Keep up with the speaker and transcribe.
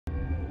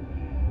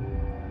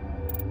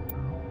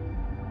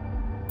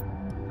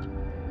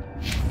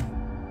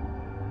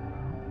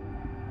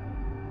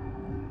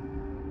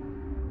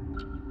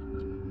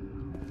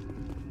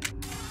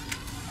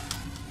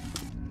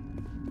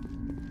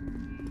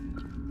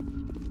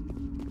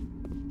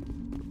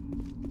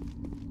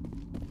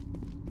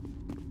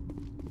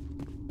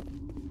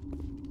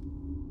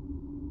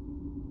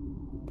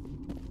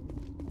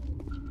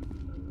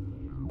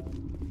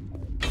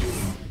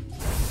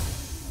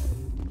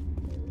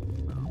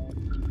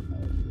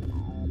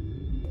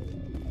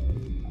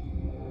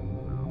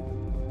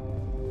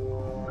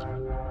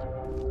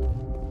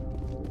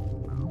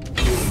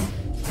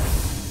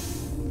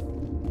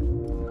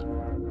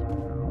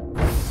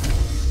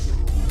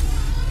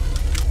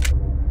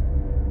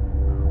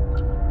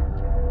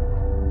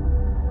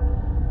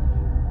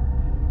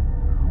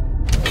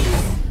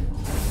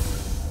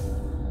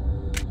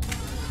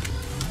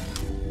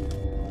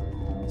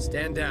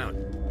Stand down.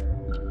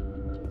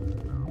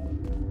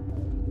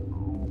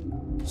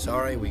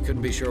 Sorry, we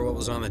couldn't be sure what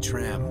was on the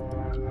tram.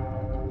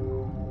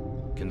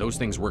 Can those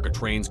things work a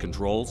train's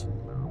controls?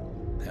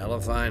 Hell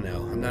if I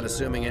know. I'm not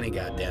assuming any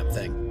goddamn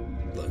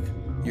thing. Look,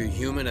 you're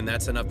human and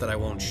that's enough that I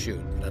won't shoot,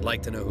 but I'd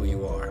like to know who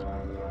you are.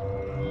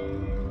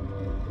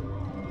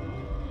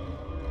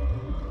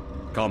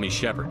 Call me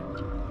Shepard.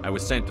 I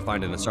was sent to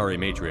find an Asari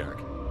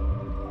Matriarch.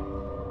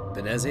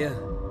 Benezia?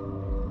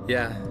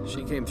 Yeah,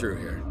 she came through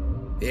here.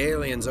 The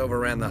aliens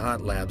overran the hot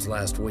labs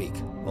last week.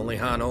 Only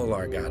Han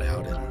Olar got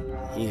out,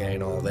 and he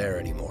ain't all there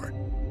anymore.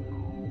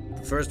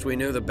 The first we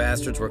knew, the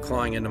bastards were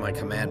clawing into my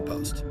command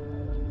post.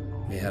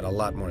 We had a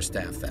lot more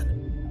staff then.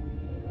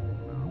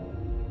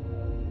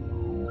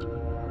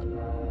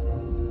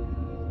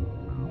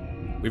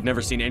 We've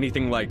never seen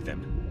anything like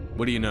them.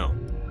 What do you know?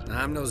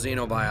 I'm no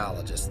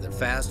xenobiologist. They're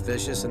fast,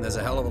 vicious, and there's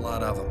a hell of a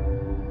lot of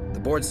them.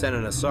 The board sent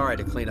an Asari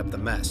to clean up the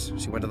mess.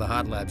 She went to the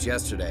hot labs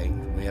yesterday.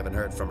 We haven't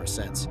heard from her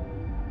since.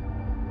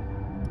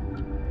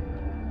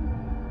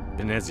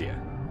 Benezia.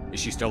 Is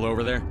she still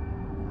over there?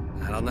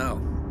 I don't know.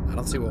 I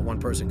don't see what one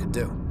person could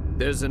do.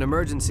 There's an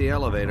emergency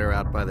elevator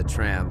out by the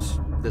trams.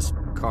 This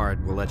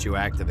card will let you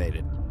activate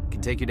it. It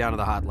can take you down to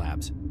the hot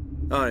labs.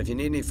 Oh, and if you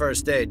need any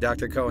first aid,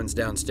 Dr. Cohen's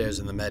downstairs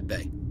in the med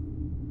bay.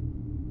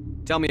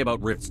 Tell me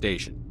about Rift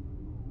Station.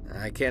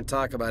 I can't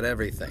talk about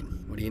everything.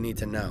 What do you need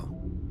to know?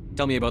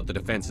 Tell me about the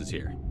defenses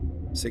here.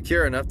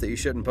 Secure enough that you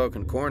shouldn't poke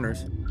in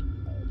corners.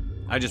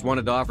 I just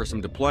wanted to offer some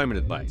deployment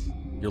advice.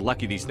 You're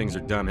lucky these things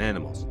are dumb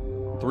animals.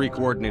 3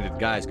 coordinated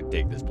guys could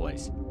take this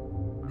place.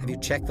 Have you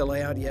checked the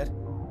layout yet?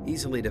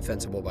 Easily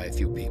defensible by a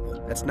few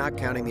people. That's not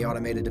counting the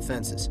automated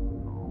defenses.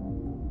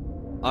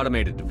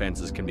 Automated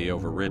defenses can be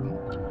overridden.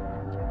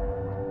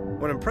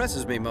 What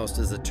impresses me most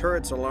is the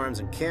turrets, alarms,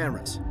 and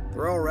cameras.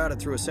 They're all routed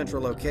through a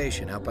central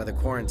location out by the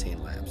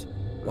quarantine labs.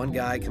 One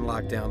guy can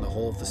lock down the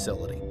whole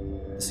facility.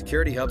 The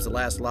security hub's the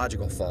last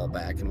logical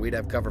fallback, and we'd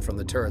have cover from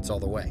the turrets all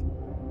the way.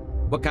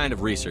 What kind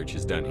of research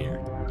is done here?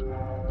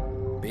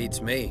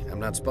 Beats me. I'm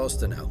not supposed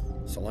to know.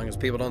 So long as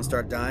people don't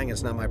start dying,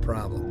 it's not my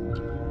problem.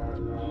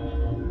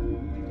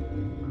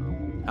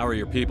 How are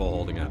your people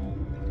holding up?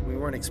 We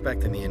weren't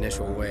expecting the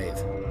initial wave.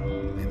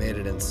 We made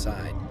it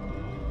inside.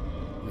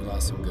 We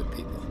lost some good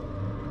people.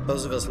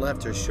 Those of us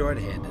left are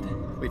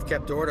short-handed. We've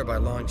kept order by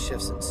long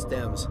shifts and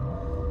stems.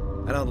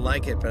 I don't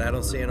like it, but I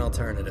don't see an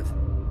alternative.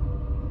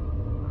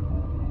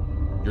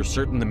 You're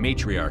certain the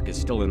Matriarch is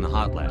still in the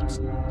hot labs?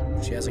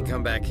 She hasn't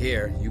come back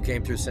here. You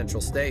came through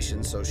Central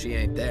Station, so she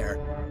ain't there.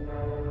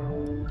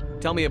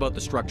 Tell me about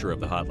the structure of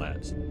the hot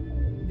labs.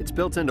 It's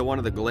built into one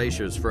of the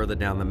glaciers further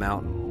down the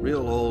mountain.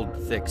 Real old,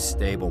 thick,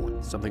 stable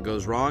one. Something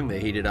goes wrong,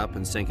 they heat it up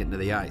and sink it into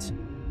the ice.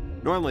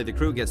 Normally, the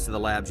crew gets to the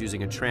labs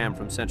using a tram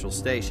from Central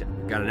Station.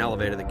 We've got an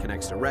elevator that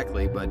connects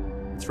directly, but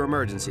it's for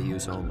emergency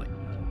use only.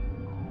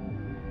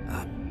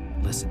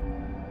 Listen.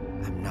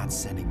 I'm not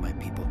sending my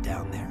people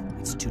down there.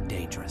 It's too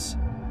dangerous.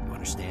 You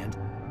understand?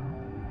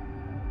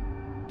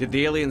 Did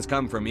the aliens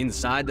come from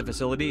inside the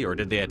facility, or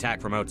did they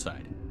attack from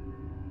outside?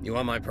 You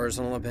want my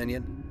personal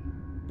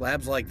opinion?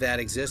 Labs like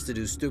that exist to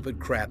do stupid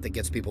crap that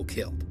gets people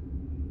killed.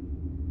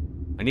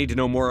 I need to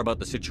know more about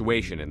the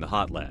situation in the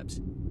hot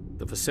labs.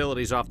 The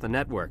facility's off the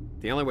network.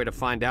 The only way to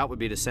find out would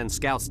be to send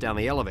scouts down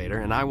the elevator,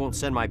 and I won't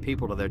send my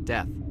people to their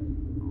death.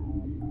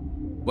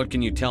 What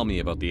can you tell me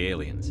about the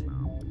aliens?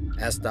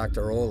 Ask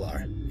Dr.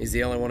 Olar. He's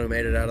the only one who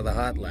made it out of the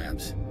hot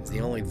labs. He's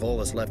the only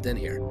Volus left in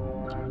here.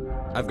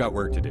 I've got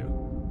work to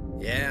do.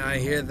 Yeah, I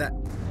hear that.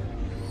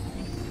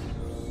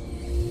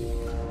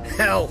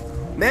 Hell!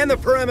 Man the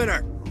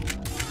perimeter!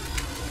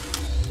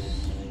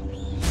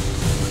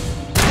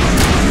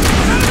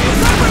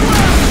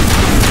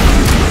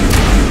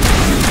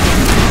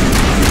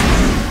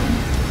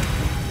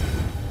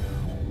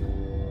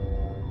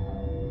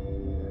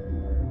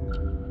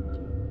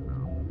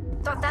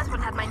 Thought that one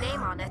had my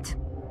name on it.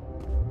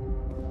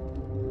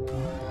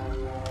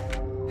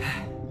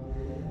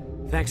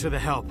 Thanks for the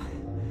help.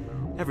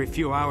 Every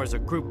few hours, a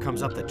group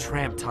comes up the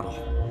tram tunnel.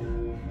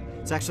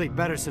 It's actually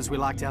better since we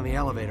locked down the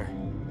elevator.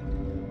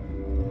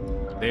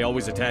 They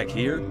always attack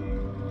here?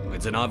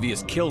 It's an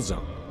obvious kill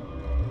zone.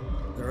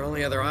 Their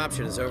only other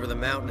option is over the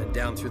mountain and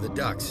down through the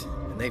ducts,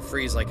 and they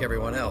freeze like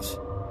everyone else.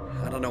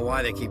 I don't know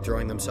why they keep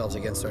throwing themselves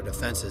against our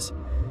defenses.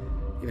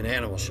 Even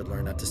animals should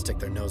learn not to stick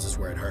their noses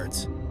where it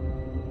hurts.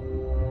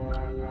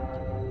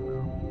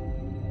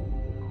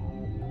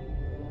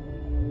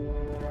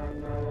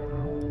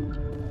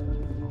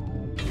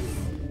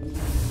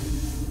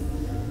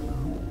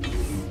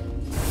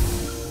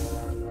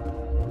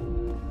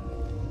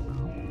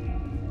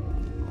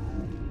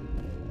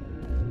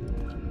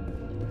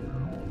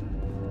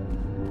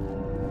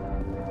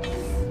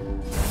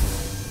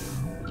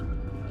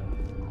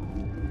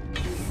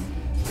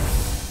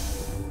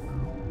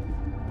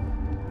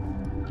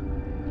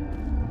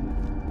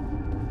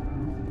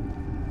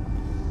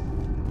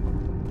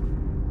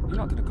 You're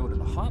not gonna go to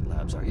the hot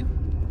labs, are you?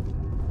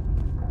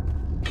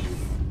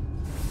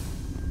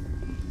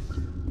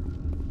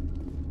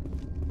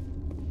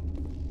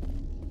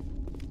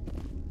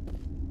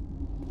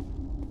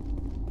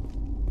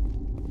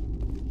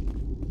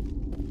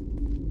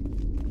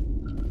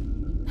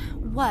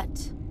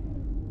 What?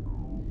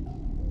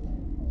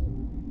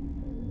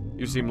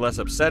 You seem less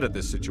upset at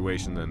this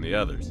situation than the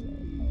others.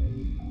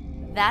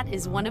 That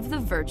is one of the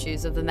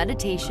virtues of the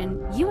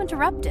meditation you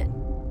interrupted.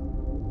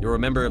 You're a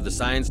member of the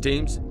science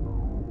teams?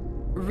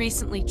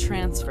 Recently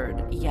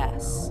transferred,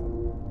 yes.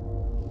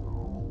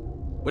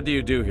 What do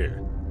you do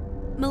here?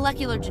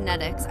 Molecular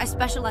genetics. I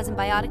specialize in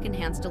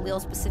biotic-enhanced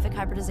allele-specific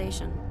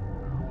hybridization.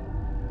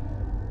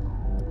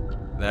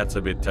 That's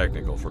a bit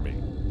technical for me.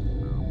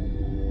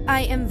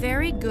 I am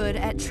very good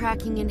at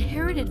tracking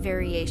inherited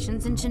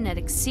variations in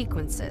genetic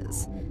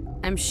sequences.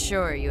 I'm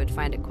sure you would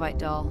find it quite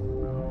dull.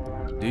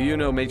 Do you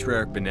know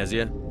Matriarch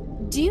Benezia?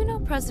 Do you know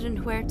President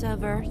Huerta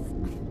of Earth?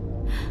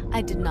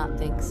 I did not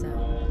think so.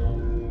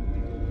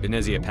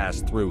 Benezia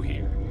passed through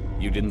here.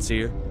 You didn't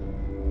see her?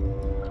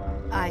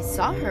 I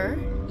saw her.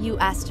 You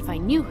asked if I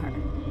knew her.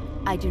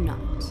 I do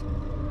not.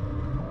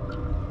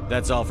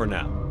 That's all for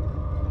now.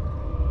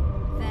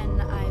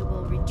 Then I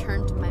will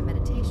return to my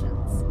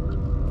meditations.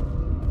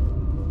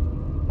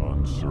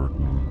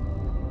 Uncertain.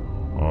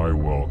 I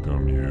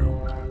welcome you.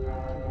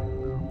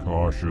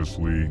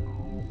 Cautiously,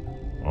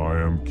 I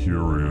am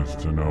curious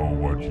to know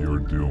what you're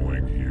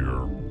doing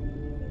here.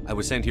 I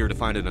was sent here to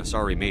find an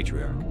Asari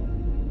Matriarch.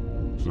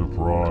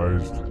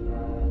 Surprised?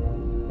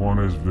 One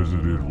has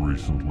visited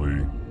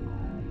recently.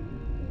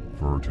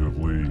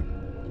 Furtively.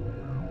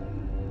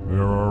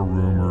 There are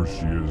rumors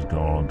she has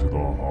gone to the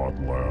hot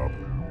lab.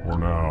 For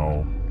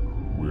now,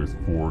 with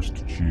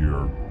forced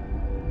cheer,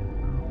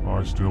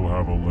 I still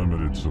have a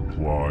limited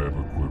supply of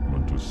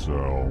equipment to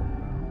sell.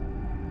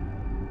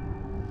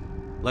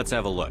 Let's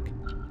have a look.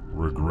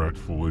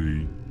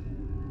 Regretfully,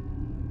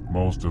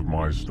 most of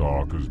my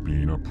stock is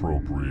being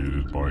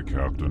appropriated by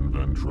Captain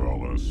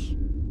Ventralis.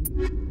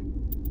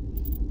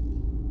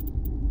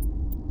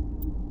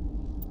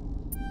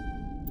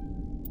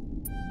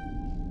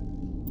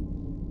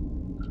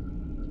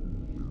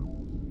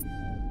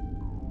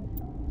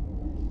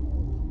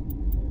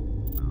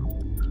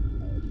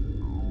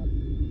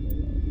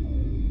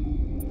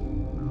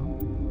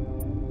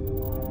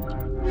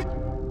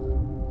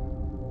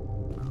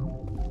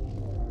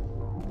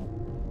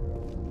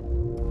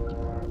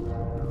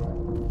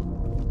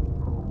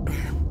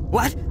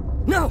 What?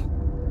 No!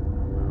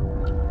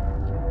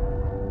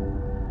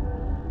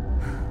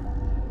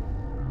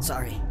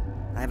 Sorry,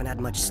 I haven't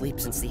had much sleep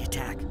since the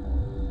attack.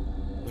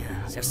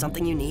 Is there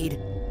something you need?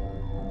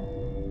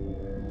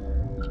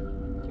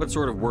 What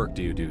sort of work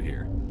do you do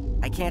here?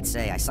 I can't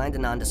say. I signed a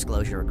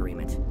non-disclosure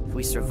agreement. If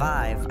we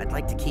survive, I'd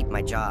like to keep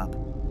my job.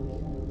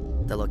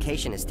 The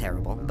location is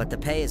terrible, but the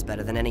pay is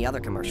better than any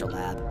other commercial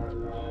lab.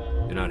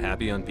 You're not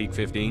happy on Peak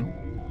 15?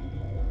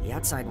 The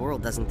outside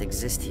world doesn't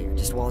exist here,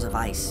 just walls of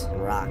ice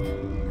and rock.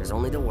 There's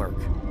only the work,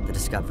 the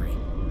discovery.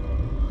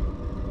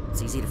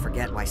 It's easy to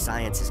forget why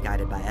science is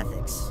guided by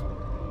ethics.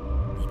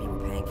 Maybe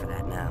we're paying for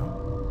that now.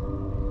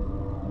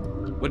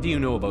 What do you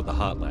know about the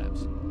hot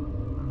labs?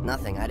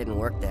 Nothing, I didn't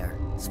work there.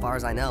 As far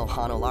as I know,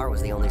 Han Olar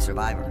was the only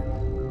survivor.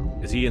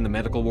 Is he in the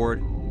medical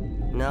ward?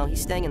 No,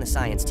 he's staying in the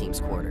science team's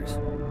quarters.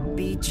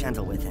 Be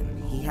gentle with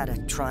him. He had a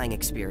trying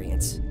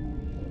experience.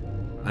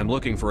 I'm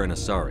looking for an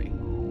Asari.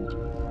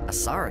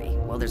 Asari?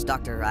 Well, there's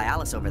Dr.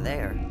 Ayalis over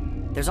there.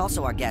 There's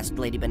also our guest,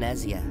 Lady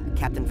Benezia.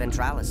 Captain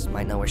Ventralis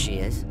might know where she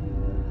is.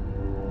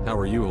 How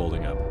are you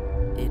holding up?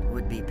 It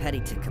would be petty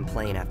to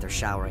complain after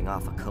showering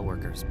off a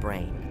coworker's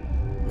brain.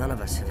 None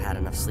of us have had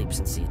enough sleep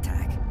since the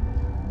attack.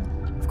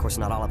 Of course,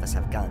 not all of us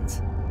have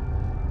guns.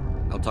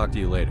 I'll talk to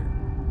you later.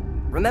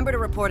 Remember to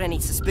report any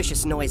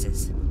suspicious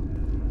noises.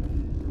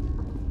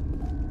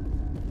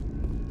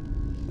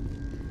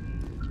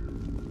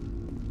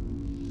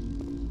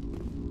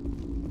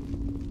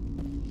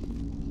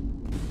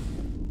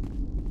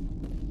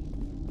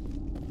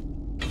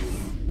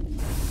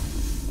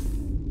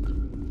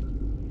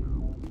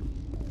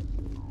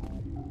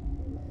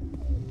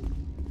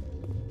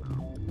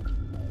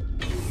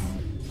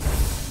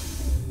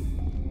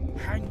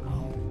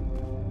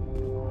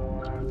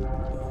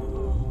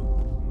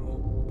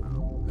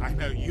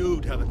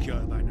 You'd have a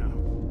cure by now.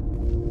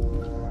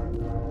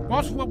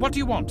 What do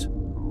you want?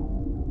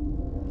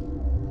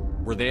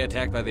 Were they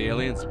attacked by the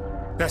aliens?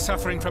 They're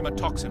suffering from a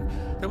toxin.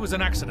 There was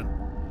an accident.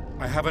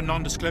 I have a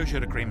non-disclosure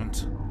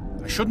agreement.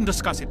 I shouldn't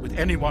discuss it with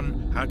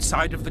anyone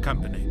outside of the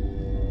company.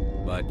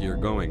 But you're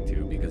going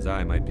to, because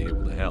I might be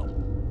able to help.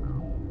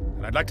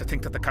 And I'd like to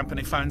think that the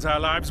company finds our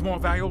lives more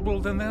valuable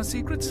than their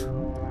secrets.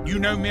 You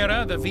know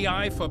Mira, the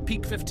VI for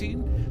Peak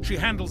 15? She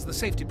handles the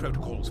safety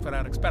protocols for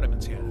our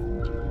experiments here.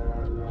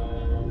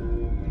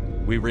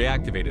 We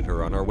reactivated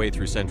her on our way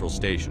through Central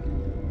Station.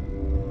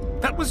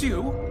 That was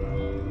you?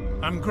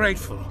 I'm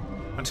grateful.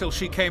 Until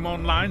she came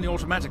online, the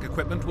automatic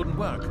equipment wouldn't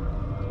work.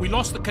 We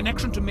lost the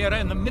connection to Mira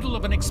in the middle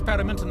of an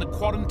experiment and the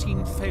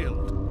quarantine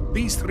failed.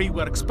 These three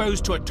were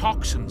exposed to a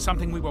toxin,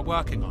 something we were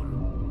working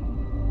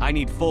on. I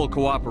need full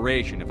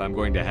cooperation if I'm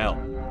going to help.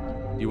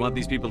 Do you want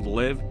these people to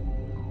live?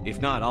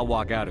 If not, I'll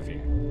walk out of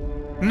here.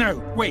 No,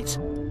 wait.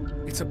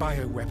 It's a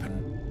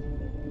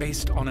bioweapon,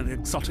 based on an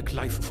exotic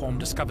life form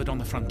discovered on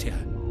the frontier.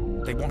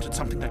 They wanted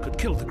something that could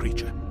kill the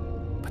creature.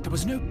 But there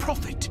was no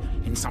profit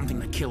in something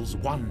that kills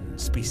one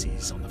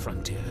species on the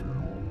frontier.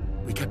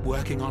 We kept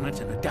working on it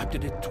and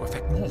adapted it to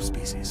affect more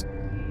species.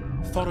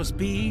 Forest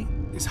B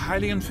is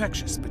highly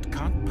infectious, but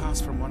can't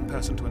pass from one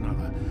person to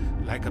another,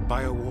 like a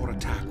biowar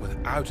attack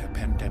without a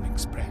pandemic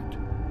spread.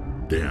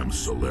 Damn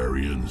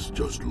Salarians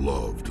just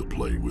love to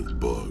play with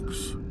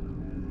bugs.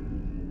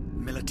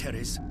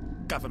 Militaries,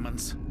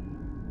 governments,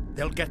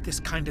 they'll get this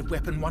kind of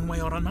weapon one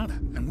way or another,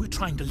 and we're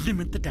trying to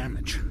limit the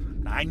damage.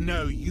 I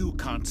know you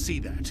can't see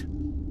that.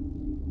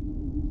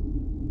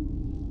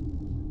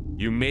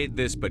 You made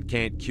this but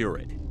can't cure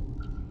it.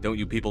 Don't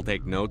you people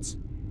take notes?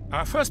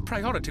 Our first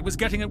priority was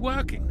getting it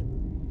working.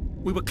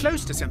 We were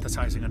close to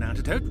synthesizing an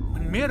antidote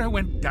when Mira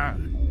went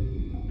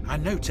down. Our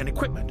notes and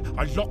equipment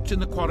are locked in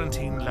the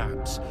quarantine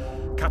labs.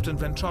 Captain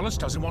Ventralis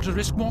doesn't want to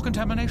risk more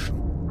contamination.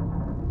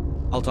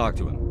 I'll talk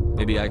to him.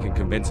 Maybe I can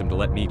convince him to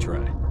let me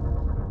try.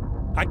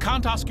 I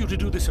can't ask you to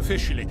do this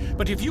officially,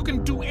 but if you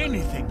can do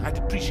anything, I'd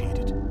appreciate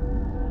it.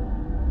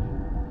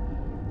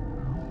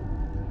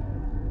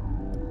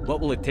 What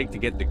will it take to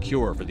get the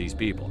cure for these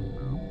people?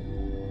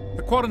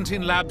 The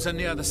quarantine labs are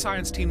near the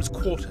science team's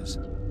quarters.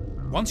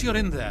 Once you're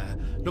in there,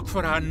 look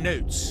for our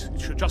notes.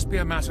 It should just be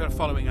a matter of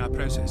following our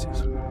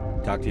processes.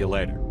 Talk to you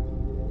later.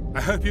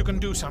 I hope you can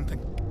do something.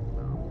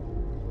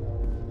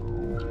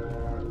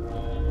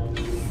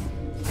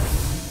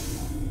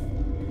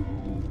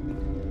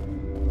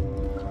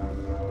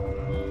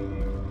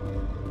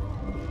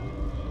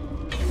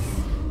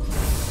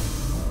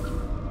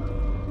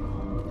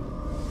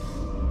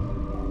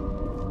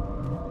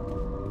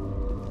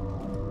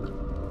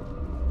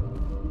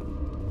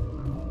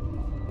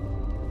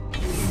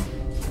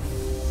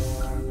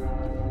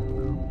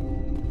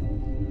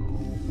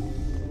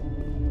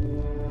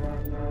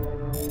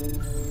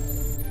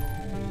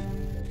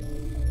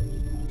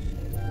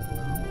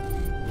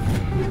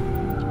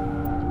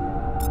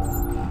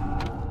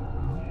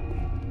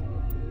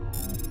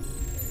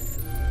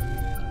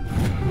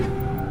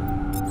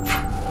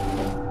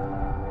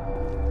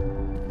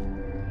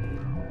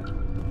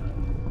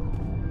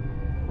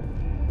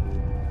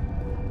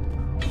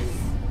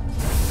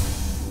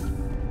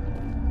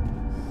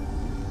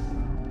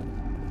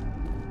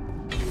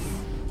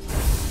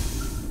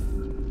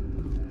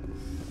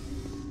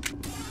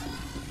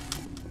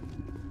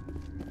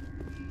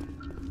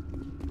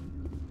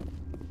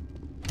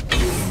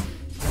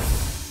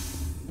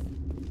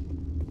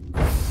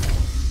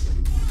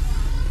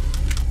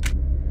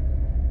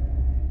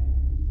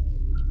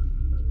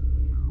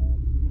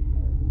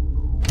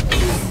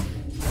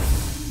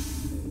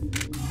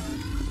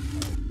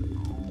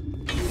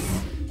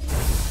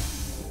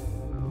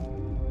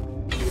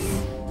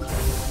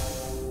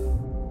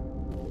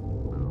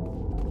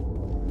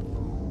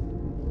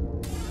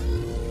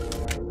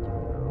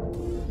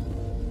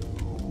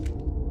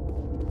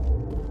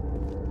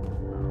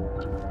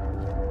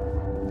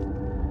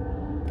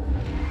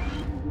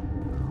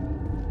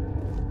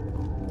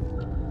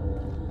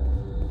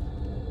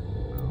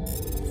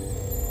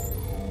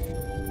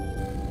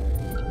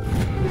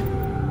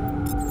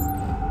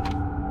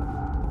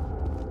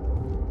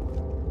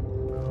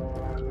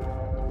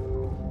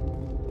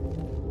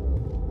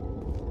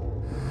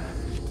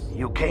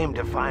 You came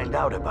to find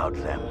out about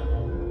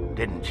them,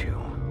 didn't you?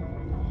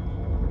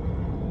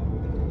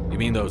 You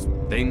mean those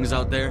things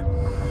out there?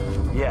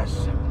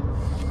 Yes.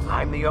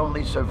 I'm the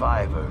only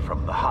survivor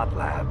from the hot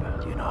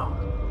lab, you know.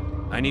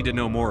 I need to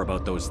know more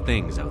about those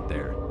things out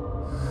there.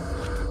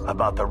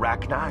 About the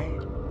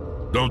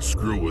Rachni? Don't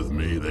screw with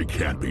me, they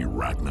can't be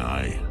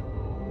Rachni.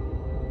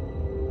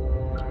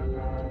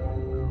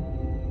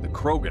 The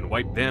Krogan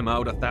wiped them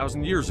out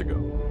 1,000 years ago.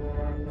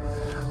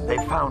 They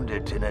found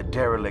it in a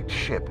derelict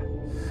ship.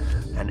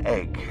 An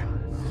egg.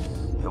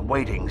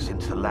 Waiting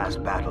since the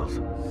last battles.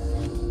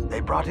 They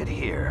brought it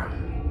here.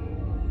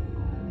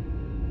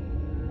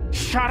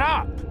 Shut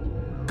up!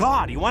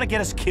 God, you want to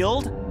get us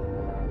killed?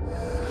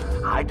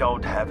 I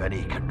don't have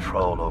any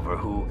control over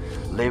who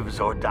lives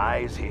or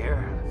dies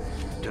here.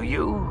 Do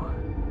you?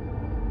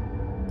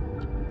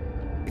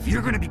 If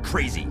you're gonna be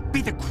crazy,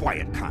 be the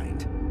quiet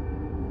kind.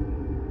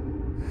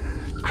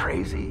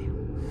 Crazy?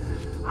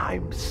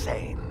 I'm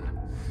sane.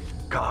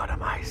 God,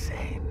 am I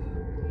sane.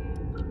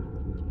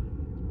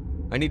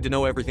 I need to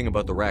know everything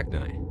about the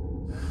Rachni.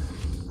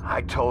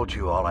 I told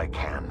you all I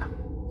can.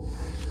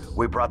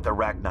 We brought the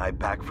Rachni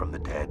back from the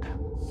dead.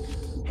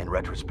 In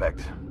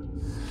retrospect,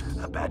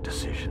 a bad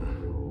decision.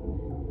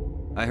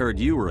 I heard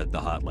you were at the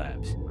hot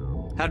labs.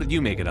 How did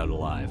you make it out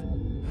alive?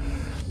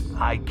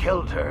 I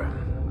killed her.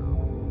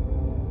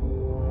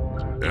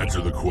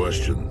 Answer the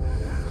question.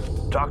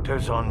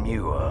 Doctors on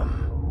Muir.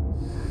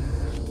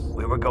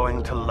 We were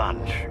going to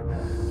lunch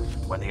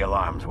when the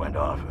alarms went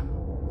off.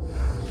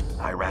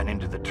 I ran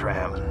into the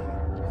tram,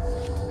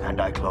 and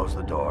I closed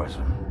the doors.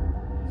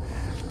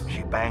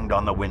 She banged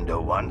on the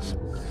window once,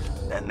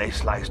 then they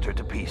sliced her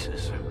to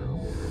pieces.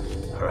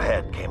 Her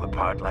head came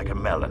apart like a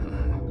melon.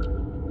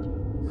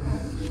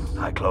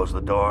 I closed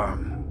the door.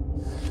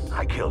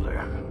 I killed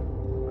her.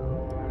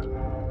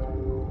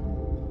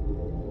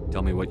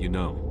 Tell me what you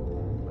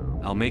know.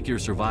 I'll make your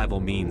survival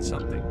mean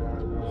something.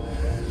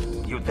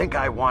 You think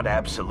I want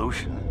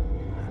absolution?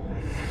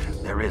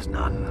 There is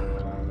none.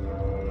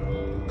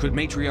 Could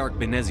Matriarch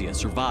Benezia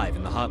survive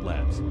in the hot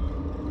labs?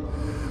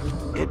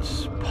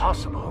 It's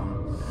possible.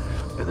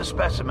 The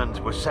specimens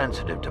were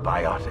sensitive to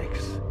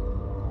biotics.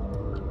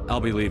 I'll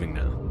be leaving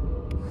now.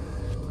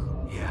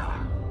 Yeah.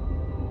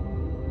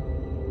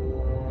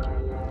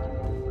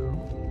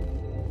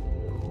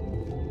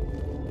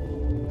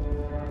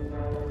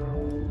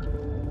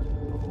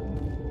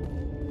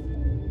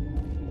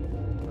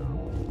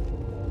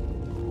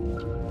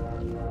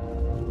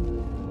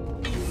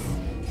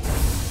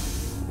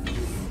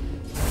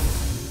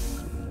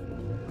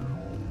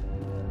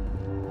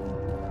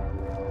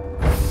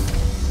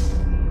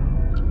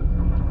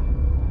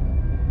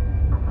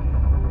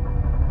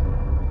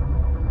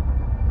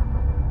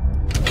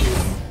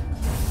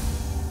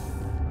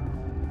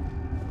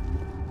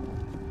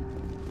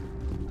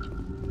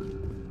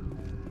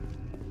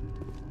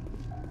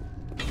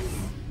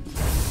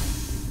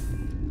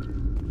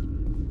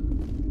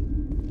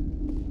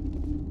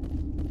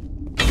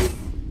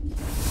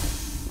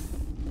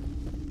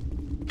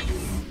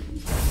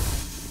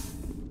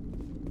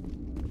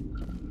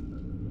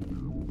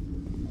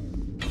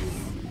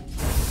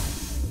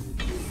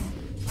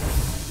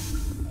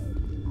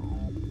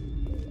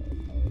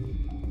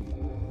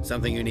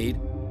 Something you need?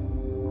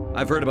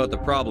 I've heard about the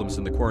problems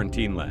in the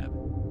quarantine lab.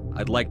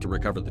 I'd like to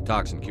recover the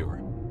toxin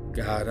cure.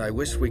 God, I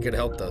wish we could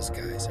help those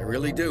guys. I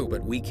really do,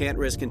 but we can't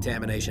risk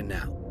contamination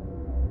now.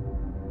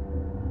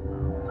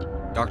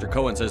 Dr.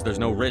 Cohen says there's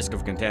no risk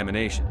of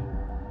contamination.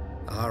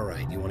 All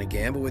right, you want to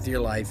gamble with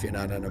your life, you're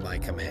not under my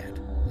command.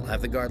 I'll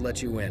have the guard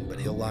let you in, but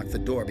he'll lock the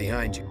door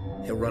behind you.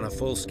 He'll run a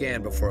full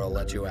scan before he'll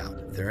let you out.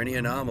 If there are any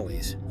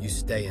anomalies, you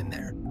stay in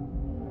there.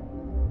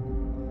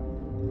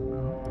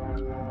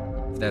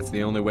 If that's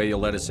the only way you'll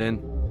let us in,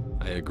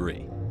 I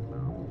agree.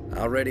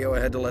 I'll radio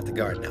ahead to let the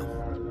guard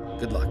know.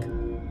 Good luck.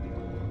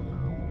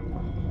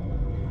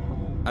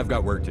 I've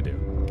got work to do.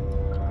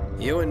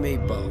 You and me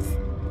both.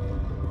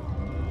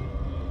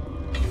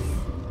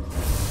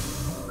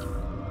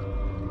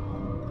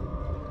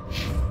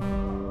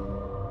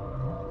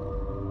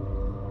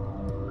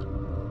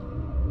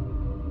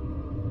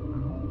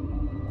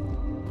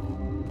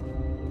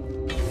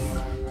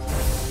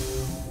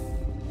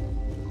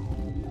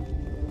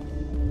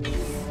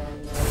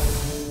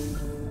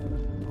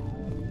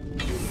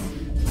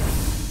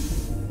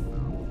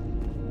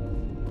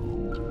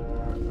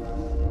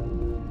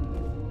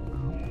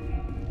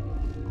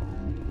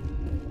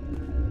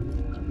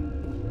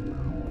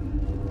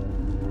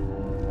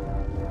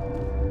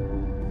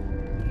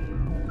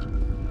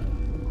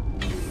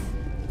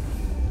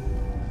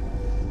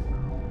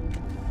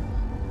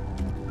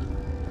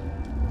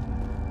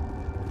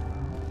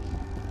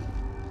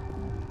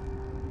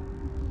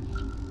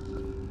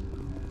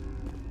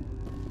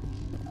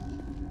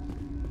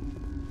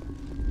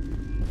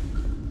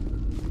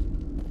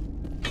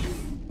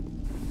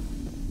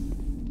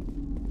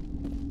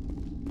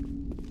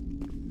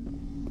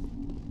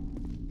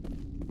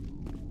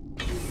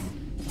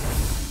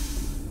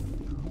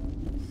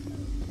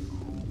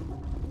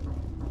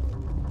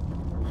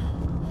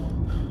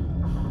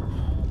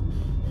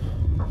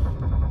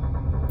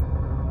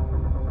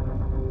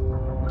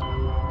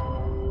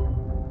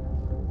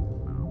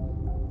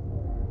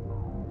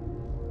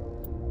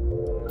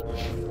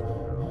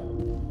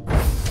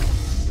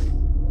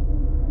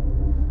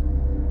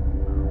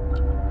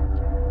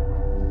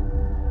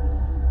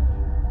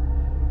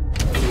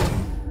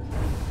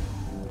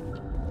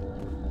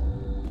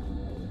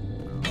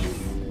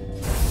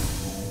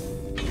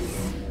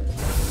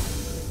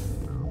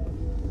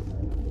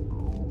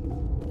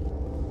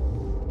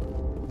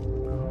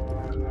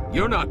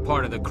 You're not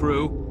part of the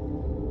crew.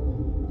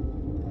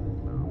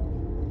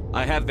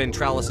 I have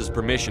Ventralis'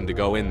 permission to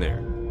go in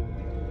there.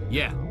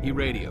 Yeah, he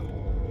radioed.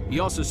 He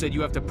also said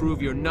you have to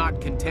prove you're not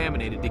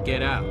contaminated to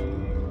get out.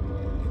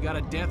 You got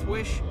a death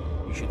wish?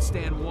 You should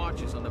stand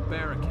watches on the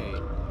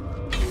barricade.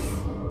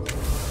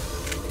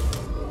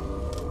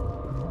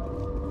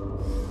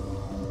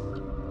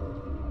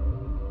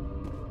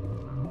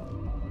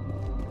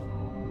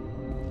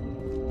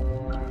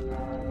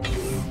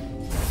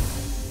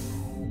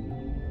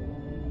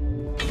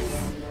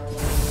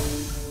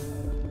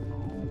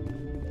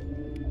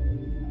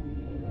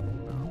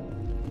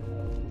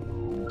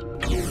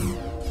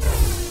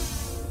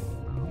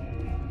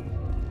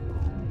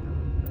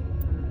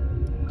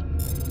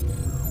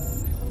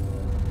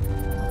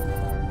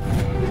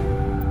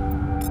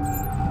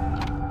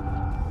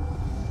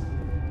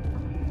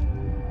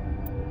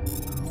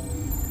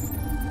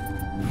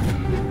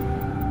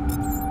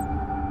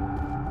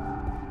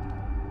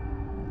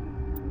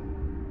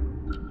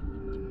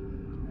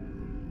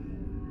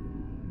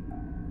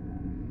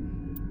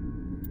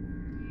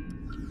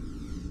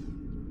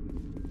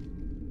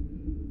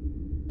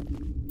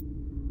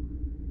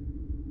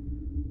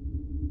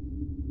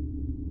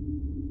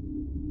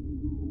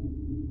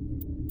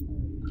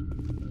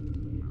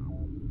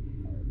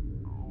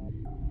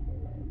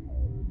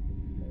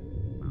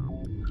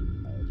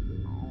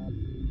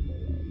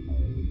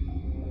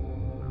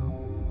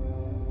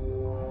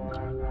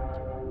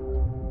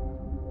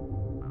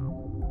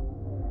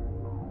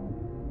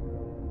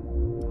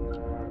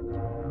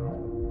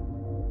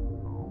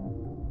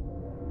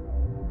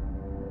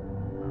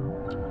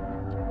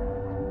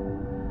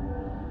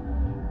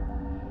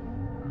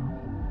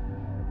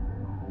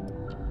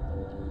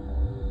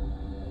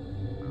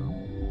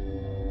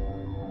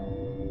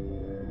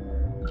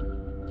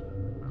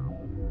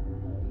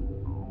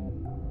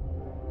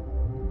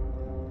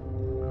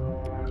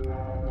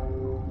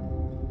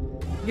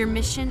 Your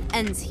mission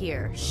ends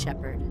here,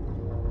 Shepard.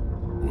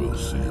 We'll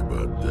see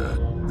about that,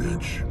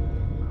 bitch.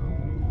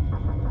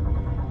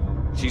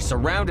 She's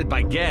surrounded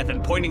by Geth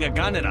and pointing a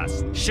gun at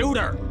us. Shoot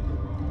her!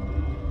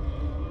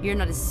 You're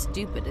not as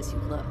stupid as you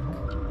look.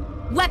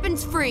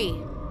 Weapons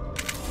free!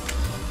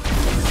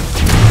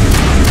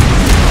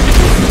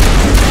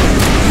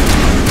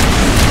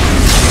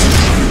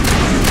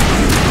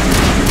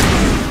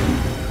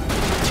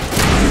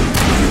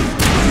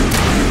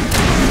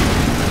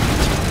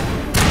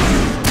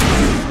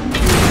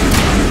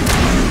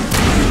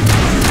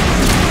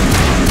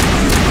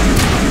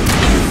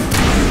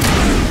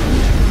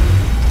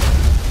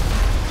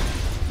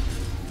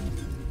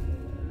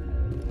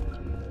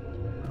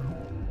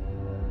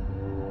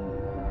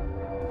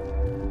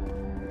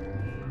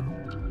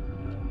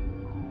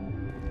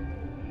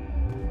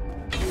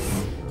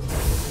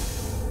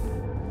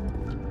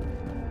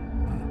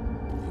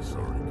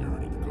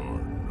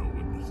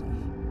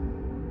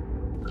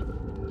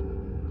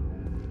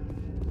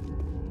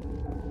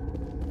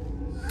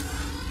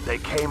 They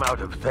came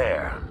out of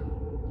there.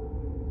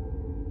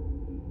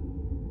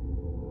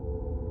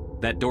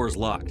 That door's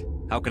locked.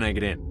 How can I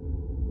get in?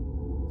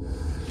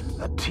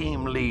 A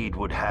team lead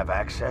would have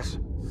access.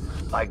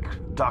 Like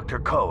Dr.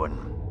 Cohen.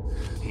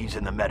 He's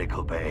in the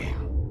medical bay.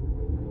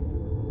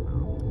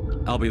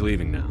 I'll be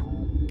leaving now.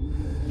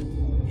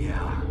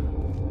 Yeah.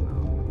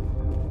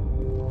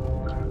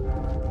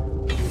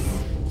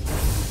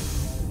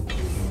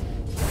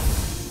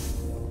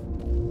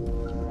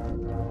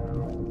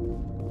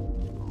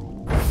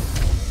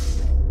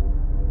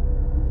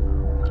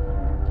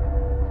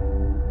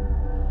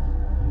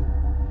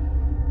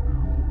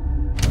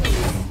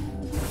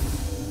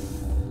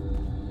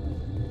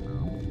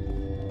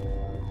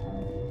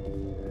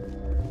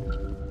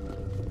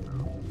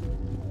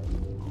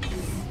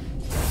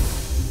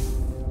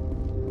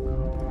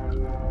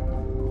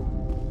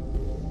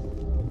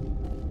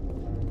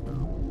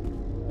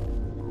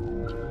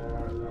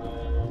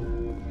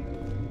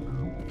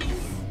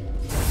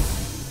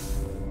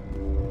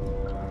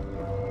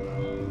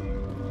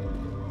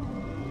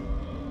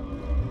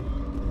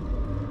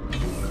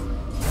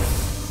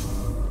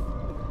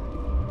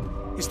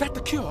 Is that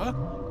the cure?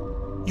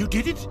 You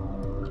did it?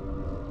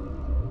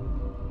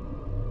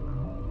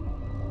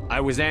 I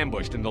was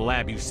ambushed in the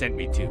lab you sent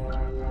me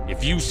to.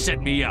 If you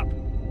set me up...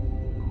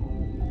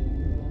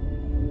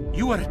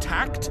 You were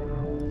attacked?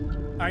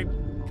 I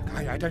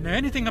don't know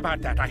anything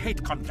about that. I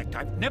hate conflict.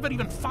 I've never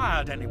even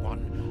fired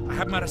anyone. I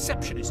have my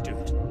receptionist do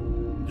it.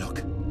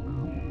 Look,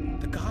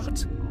 the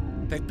guards,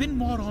 they've been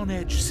more on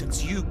edge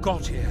since you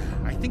got here.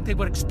 I think they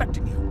were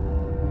expecting you.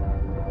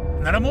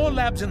 And there are more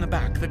labs in the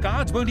back. The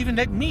guards won't even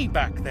let me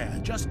back there.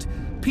 Just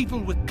people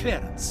with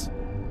clearance.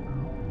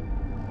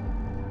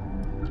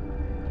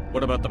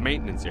 What about the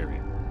maintenance area?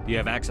 Do you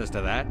have access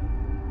to that?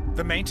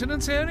 The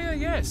maintenance area?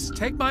 Yes.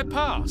 Take my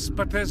pass.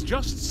 But there's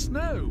just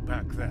snow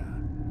back there.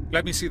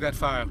 Let me see that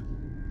file.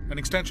 An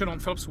extension on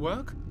Phelps'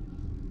 work?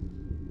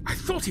 I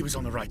thought he was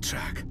on the right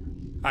track.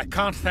 I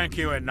can't thank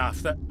you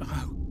enough that...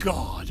 Oh,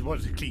 God, what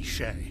a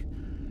cliché.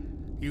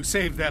 You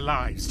saved their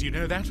lives. Do you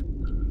know that?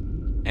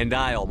 And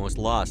I almost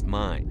lost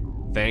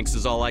mine. Thanks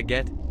is all I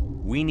get?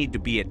 We need to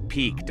be at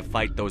peak to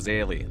fight those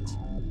aliens.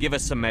 Give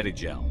us some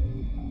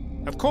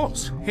Medigel. Of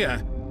course.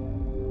 Here.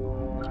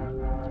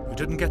 You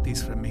didn't get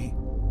these from me.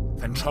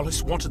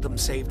 Ventralis wanted them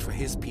saved for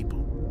his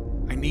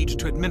people. I need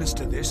to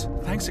administer this.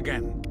 Thanks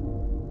again.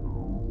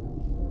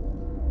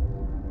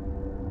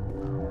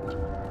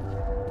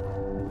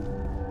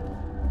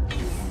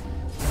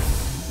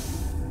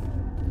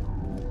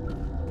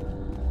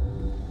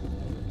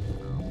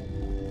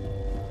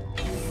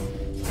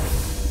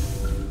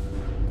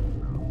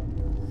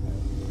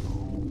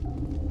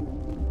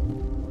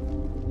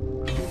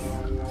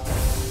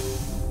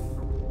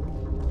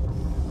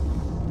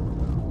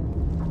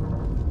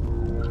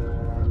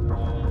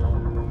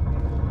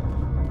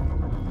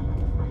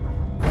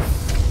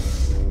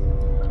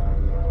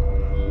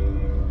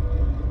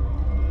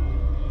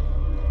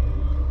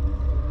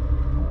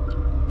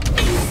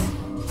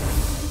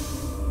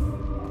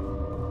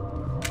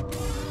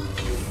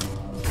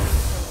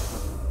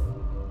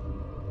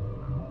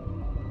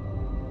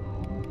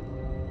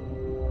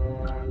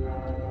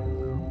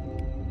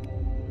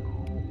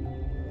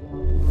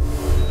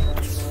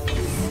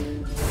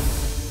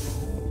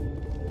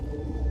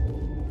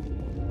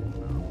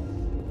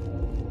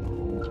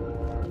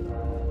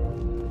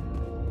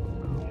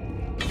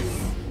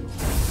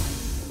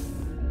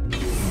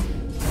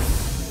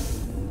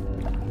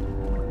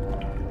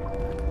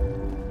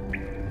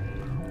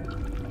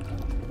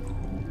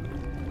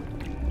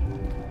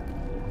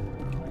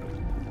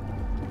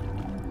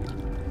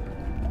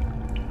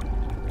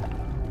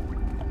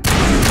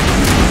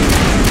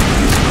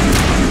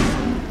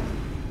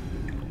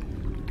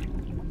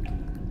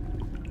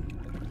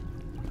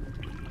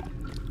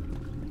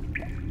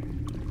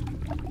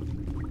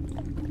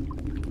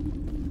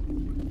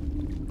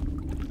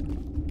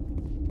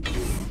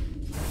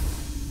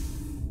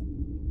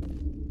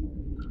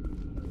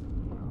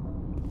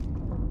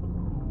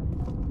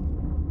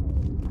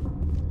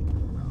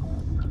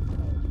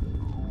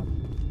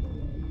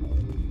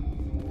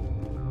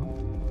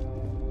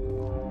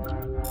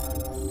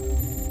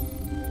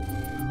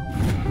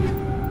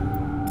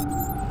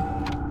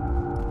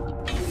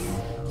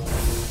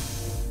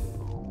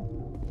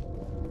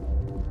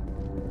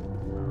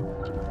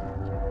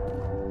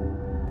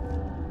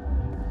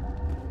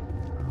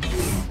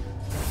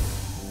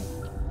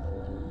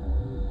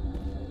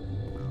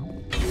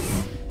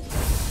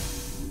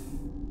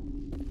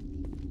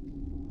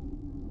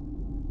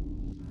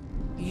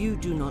 You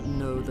do not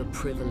know the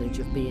privilege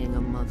of being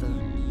a mother.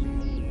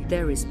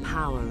 There is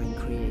power in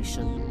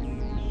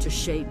creation. To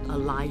shape a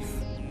life,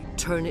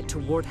 turn it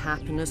toward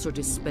happiness or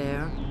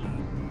despair.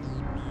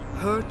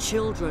 Her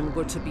children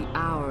were to be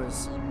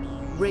ours,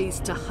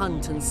 raised to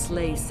hunt and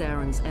slay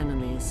Saren's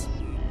enemies.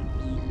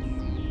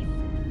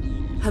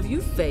 Have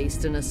you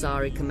faced an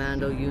Asari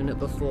Commando unit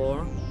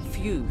before?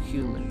 Few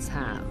humans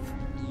have.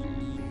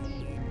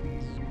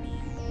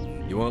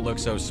 You won't look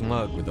so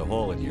smug with a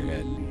hole in your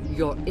head.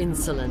 Your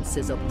insolence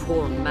is a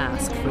poor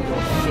mask for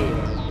your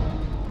fear.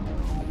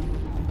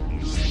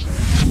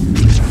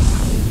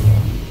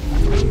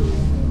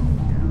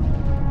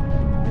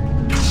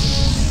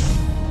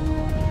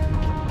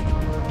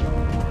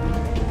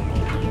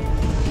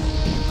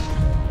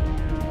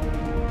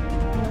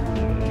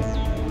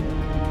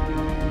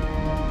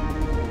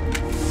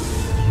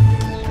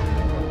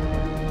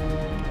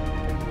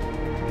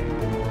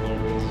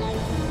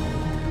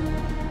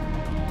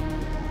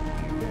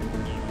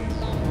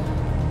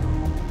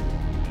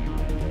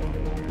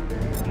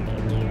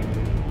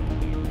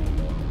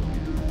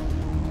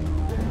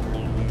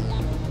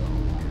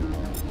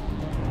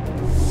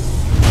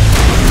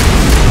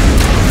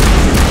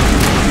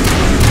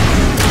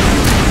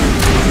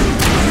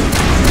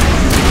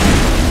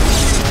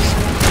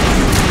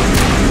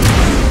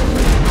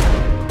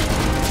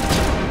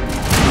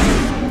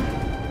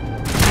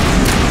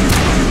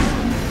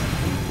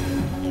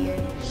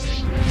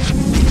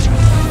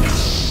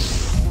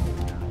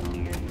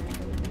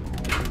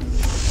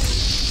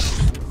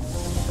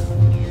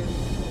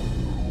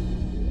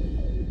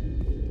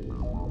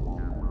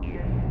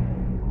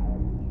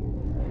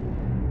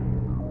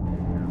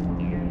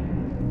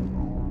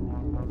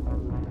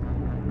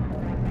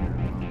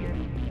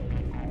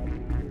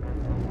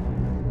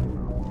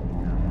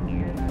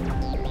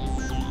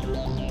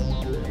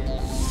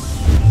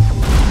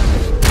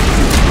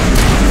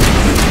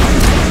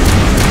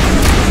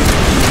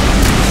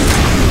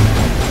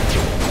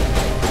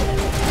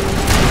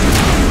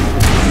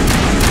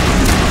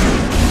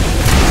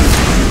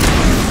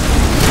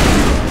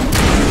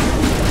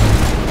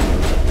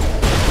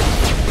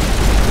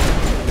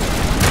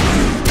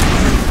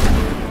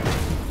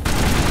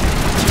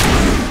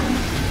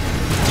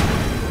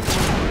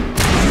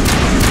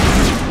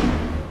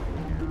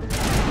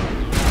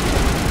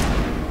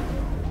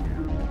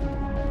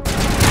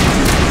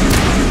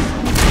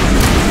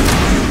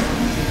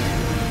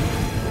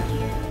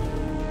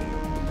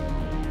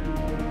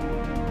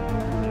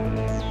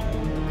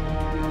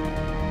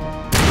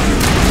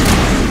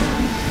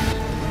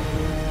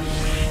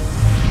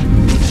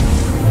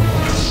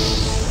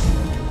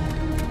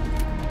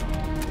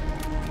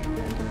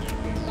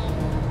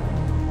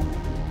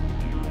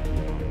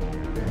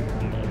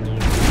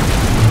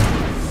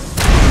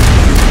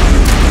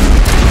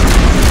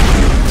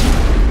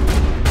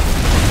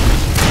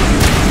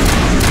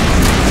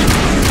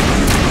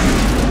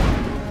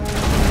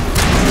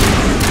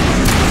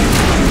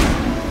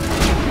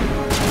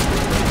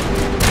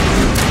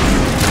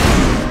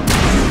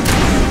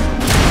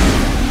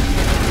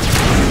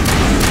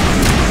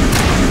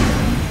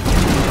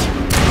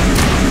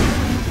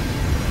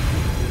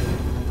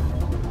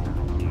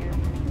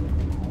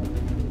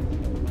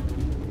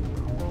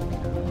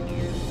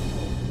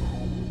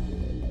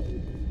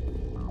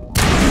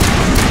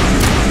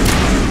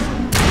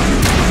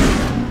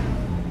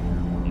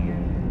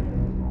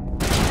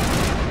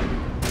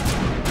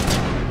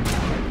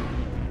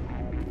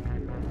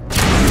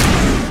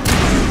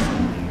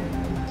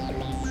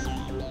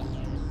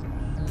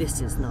 This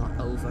is not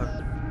over.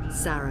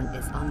 Saren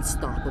is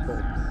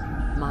unstoppable.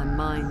 My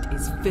mind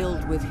is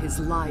filled with his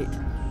light.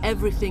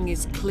 Everything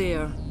is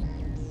clear.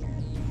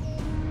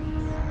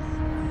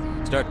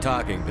 Start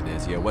talking,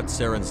 Benezia. What's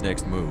Saren's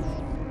next move?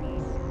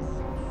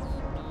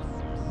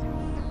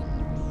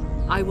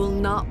 I will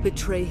not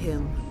betray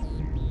him.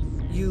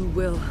 You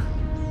will.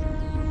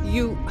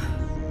 You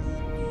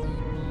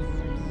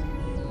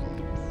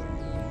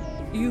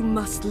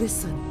must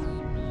listen.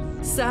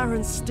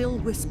 Saren still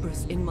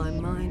whispers in my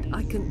mind.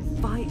 I can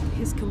fight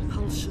his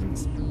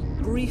compulsions,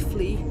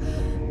 briefly,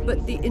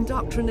 but the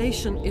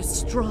indoctrination is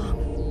strong.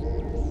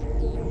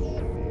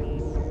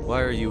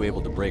 Why are you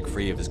able to break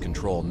free of his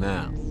control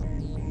now?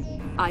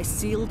 I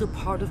sealed a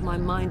part of my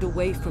mind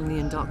away from the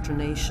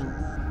indoctrination,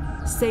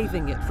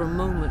 saving it for a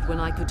moment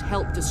when I could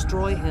help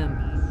destroy him.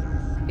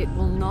 It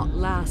will not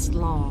last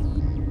long.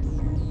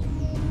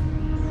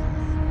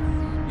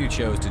 You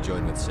chose to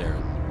join with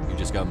Saren. You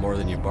just got more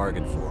than you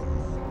bargained for.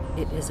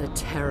 It is a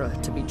terror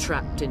to be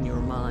trapped in your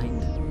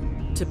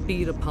mind, to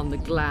beat upon the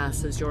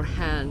glass as your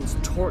hands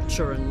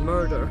torture and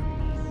murder.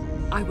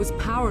 I was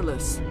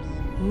powerless,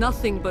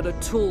 nothing but a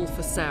tool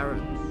for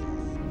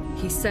Saren.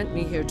 He sent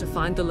me here to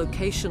find the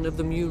location of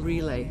the Mu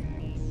relay.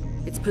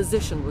 Its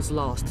position was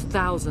lost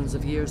thousands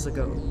of years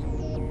ago.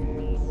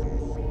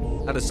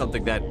 How does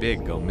something that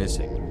big go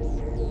missing?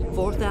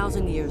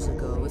 4,000 years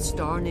ago, a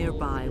star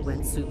nearby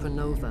went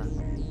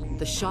supernova.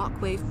 The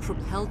shockwave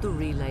propelled the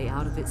relay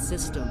out of its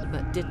system,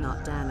 but did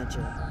not damage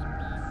it.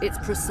 Its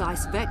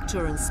precise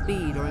vector and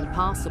speed are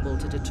impossible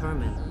to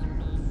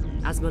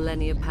determine. As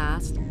millennia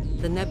passed,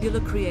 the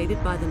nebula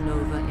created by the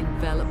nova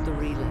enveloped the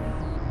relay.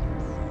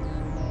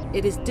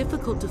 It is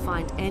difficult to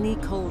find any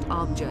cold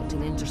object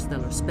in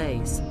interstellar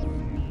space,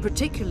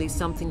 particularly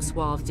something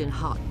swathed in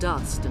hot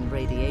dust and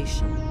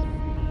radiation.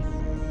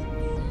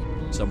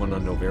 Someone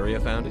on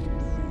Noveria found it?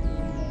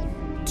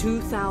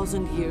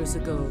 2,000 years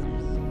ago,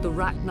 the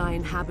Rachni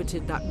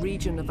inhabited that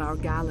region of our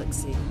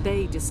galaxy.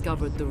 They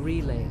discovered the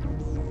relay.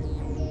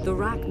 The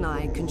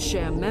Rachni can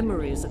share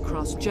memories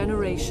across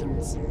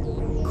generations.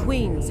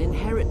 Queens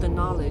inherit the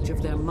knowledge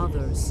of their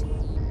mothers.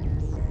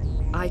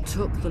 I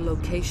took the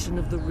location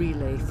of the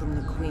relay from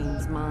the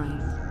Queen's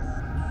mind.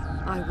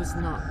 I was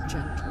not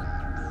gentle.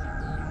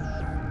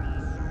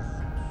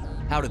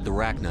 How did the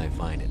Rachni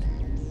find it?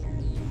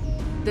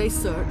 They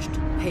searched,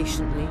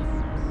 patiently.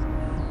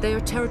 They are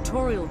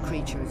territorial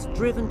creatures,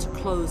 driven to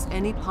close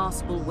any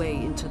possible way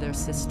into their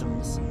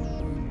systems.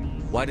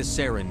 Why does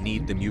Saren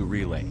need the new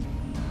relay?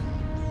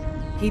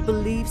 He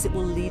believes it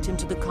will lead him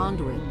to the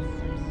Conduit.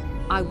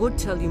 I would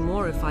tell you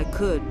more if I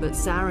could, but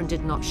Saren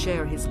did not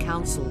share his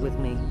counsel with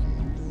me.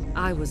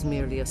 I was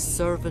merely a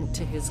servant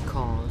to his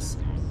cause.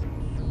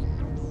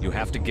 You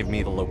have to give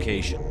me the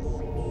location.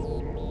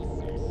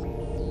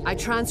 I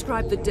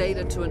transcribed the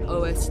data to an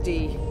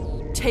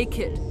OSD. Take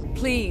it,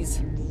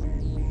 please.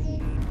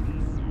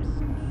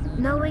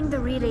 Knowing the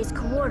relay's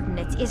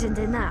coordinates isn't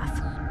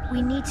enough.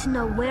 We need to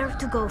know where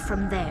to go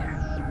from there.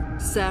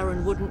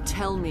 Saren wouldn't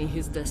tell me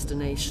his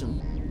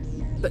destination.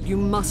 But you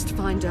must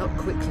find out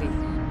quickly.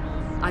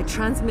 I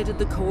transmitted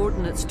the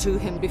coordinates to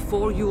him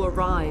before you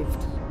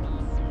arrived.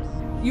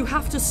 You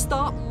have to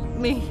stop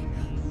me.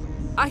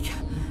 I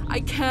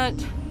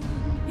can't.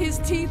 His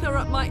teeth are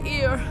at my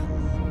ear.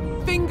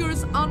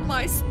 Fingers on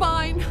my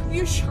spine.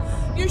 You should.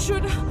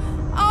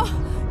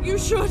 You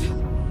should.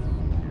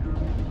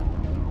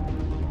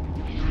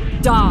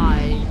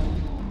 Die.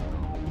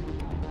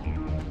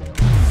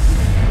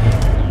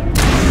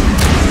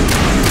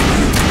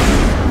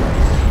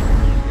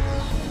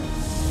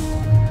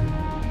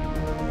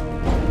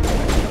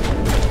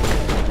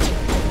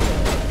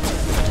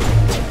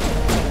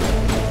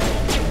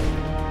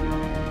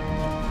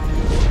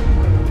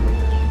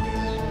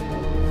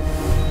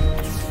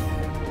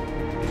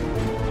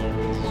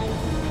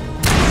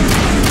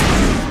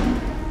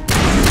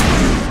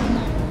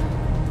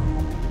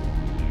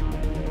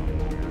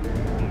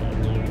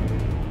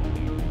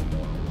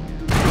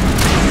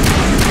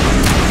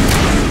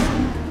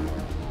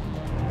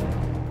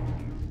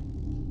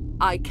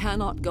 I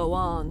cannot go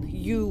on.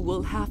 You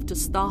will have to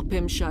stop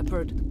him,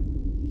 Shepard.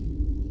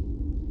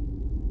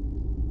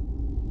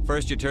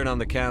 First you turn on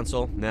the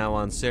Council, now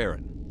on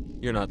Saren.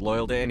 You're not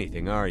loyal to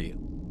anything, are you?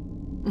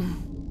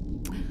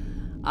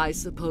 I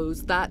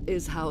suppose that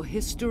is how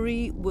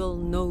history will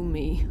know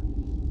me.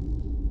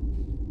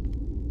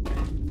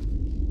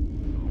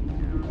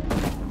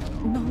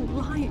 No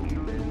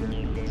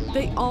light.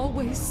 They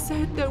always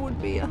said there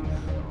would be a...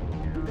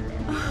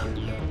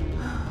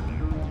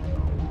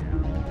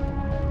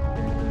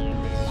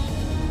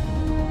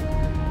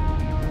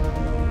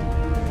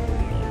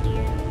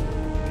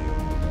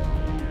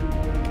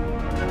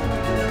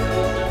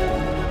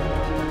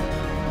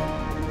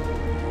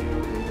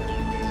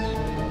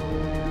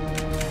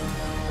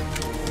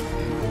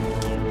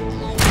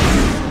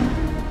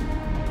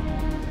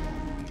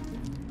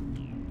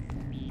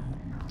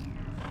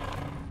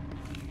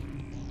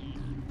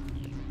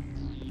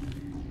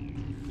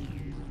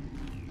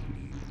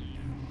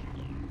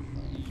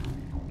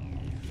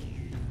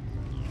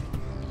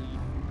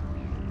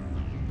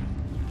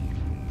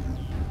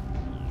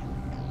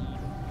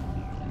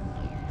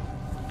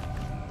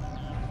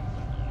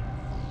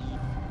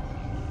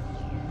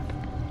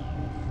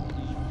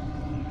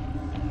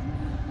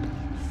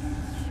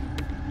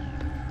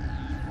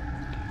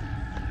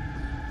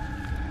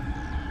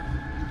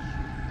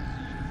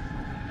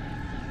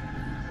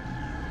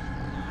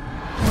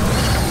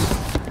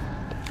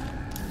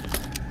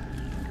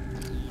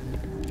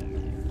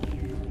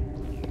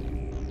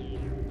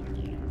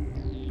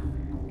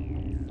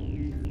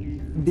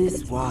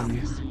 This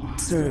one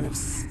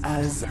serves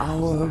as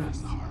our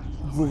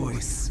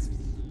voice.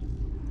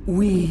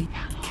 We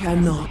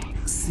cannot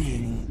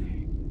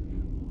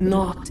sing.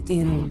 Not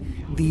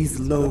in these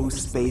low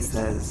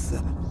spaces.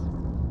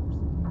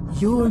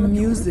 Your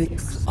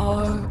musics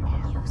are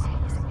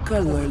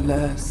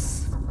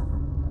colorless.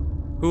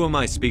 Who am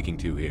I speaking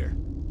to here?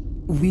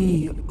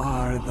 We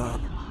are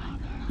the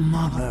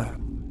Mother.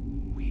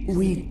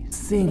 We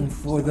sing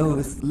for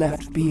those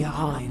left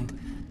behind.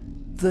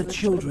 The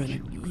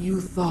children you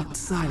thought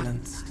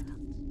silenced.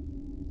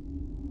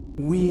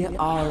 We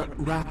are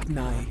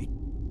Rachni.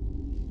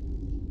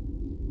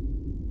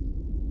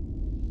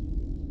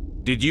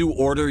 Did you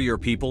order your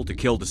people to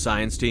kill the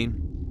science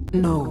team?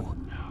 No.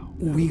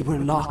 We were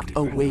locked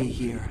away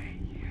here.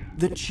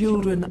 The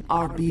children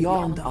are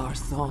beyond our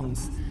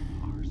songs.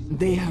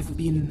 They have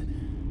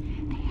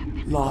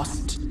been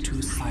lost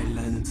to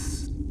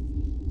silence.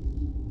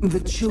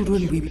 The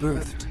children we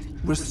birthed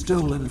were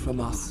stolen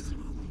from us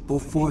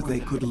before they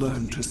could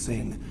learn to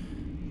sing.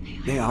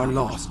 They are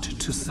lost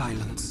to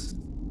silence.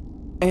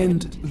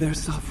 And their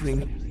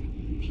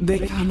suffering, they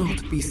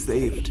cannot be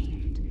saved.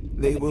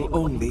 They will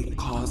only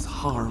cause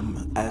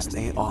harm as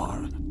they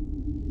are.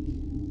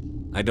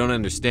 I don't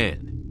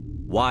understand.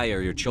 Why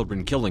are your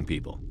children killing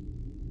people?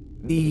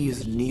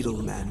 These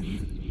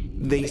needlemen,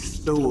 they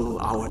stole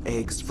our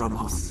eggs from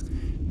us.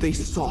 They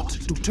sought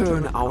to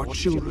turn our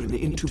children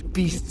into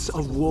beasts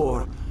of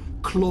war,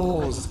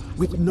 claws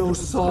with no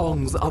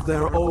songs of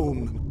their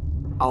own.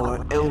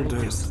 Our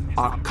elders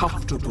are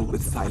comfortable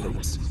with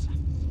silence.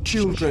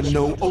 Children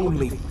know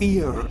only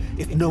fear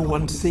if no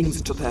one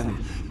sings to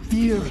them.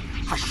 Fear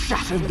has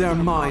shattered their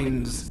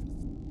minds.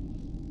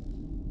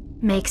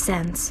 Makes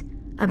sense.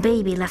 A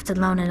baby left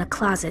alone in a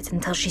closet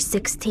until she's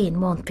 16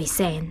 won't be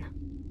sane.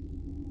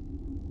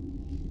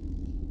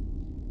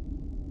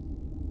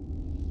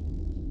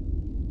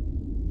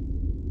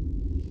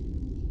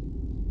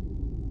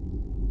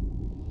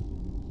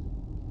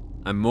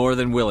 I'm more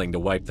than willing to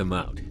wipe them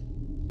out.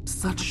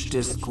 Such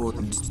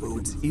discordance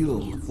bodes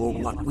ill for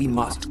what we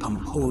must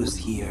compose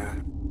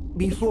here.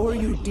 Before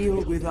you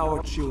deal with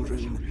our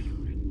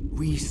children,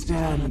 we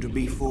stand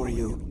before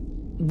you.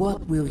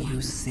 What will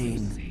you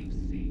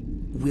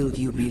sing? Will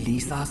you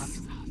release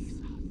us?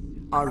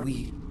 Are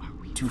we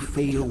to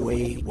fade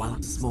away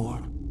once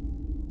more?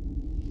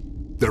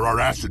 There are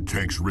acid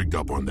tanks rigged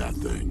up on that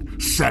thing.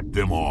 Set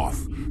them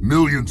off.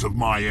 Millions of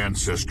my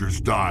ancestors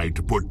died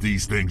to put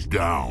these things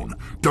down.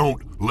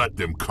 Don't let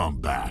them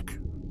come back.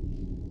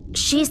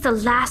 She's the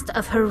last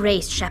of her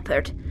race,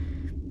 Shepard.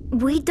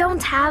 We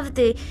don't have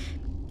the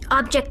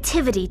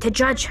objectivity to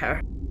judge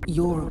her.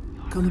 Your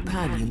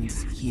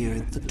companions hear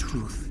the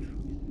truth.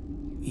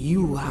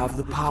 You have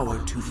the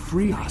power to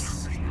free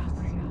us,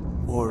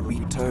 or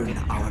return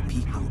our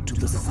people to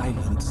the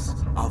silence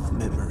of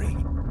memory.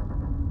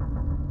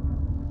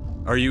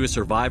 Are you a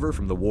survivor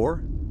from the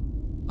war?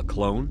 A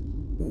clone?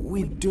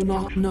 We do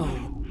not know.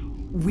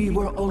 We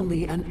were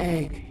only an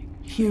egg,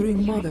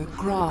 hearing Mother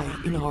cry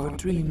in our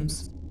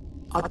dreams.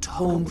 A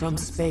tone from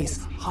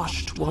space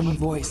hushed one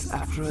voice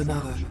after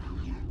another.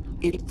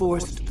 It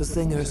forced the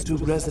singers to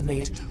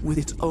resonate with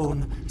its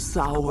own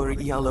sour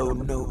yellow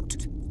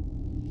note.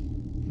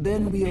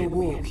 Then we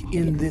awoke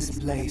in this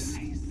place,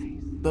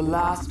 the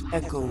last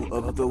echo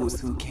of those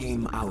who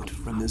came out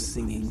from the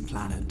singing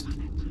planet.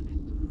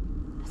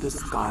 The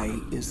sky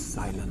is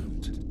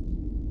silent.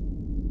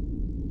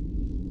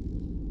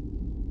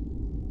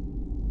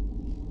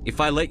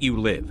 If I let you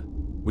live,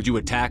 would you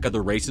attack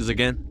other races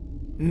again?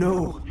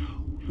 No.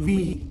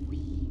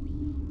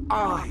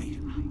 I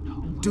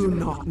do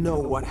not know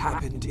what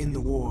happened in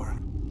the war.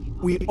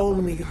 We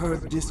only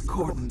heard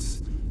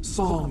discordance,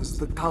 songs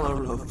the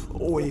color of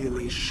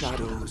oily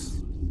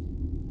shadows.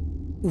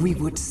 We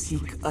would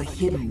seek a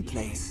hidden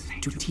place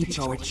to teach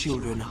our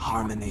children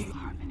harmony.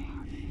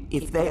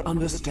 If they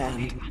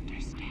understand,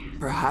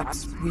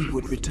 perhaps we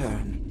would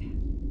return.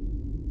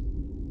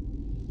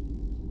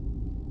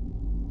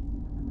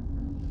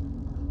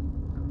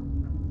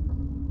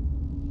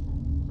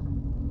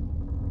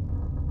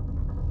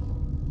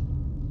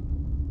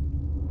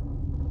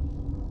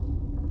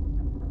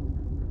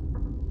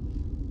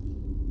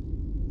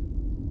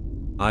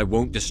 I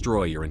won't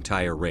destroy your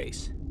entire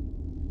race.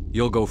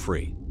 You'll go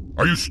free.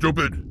 Are you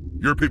stupid?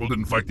 Your people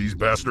didn't fight these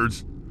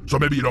bastards, so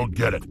maybe you don't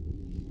get it.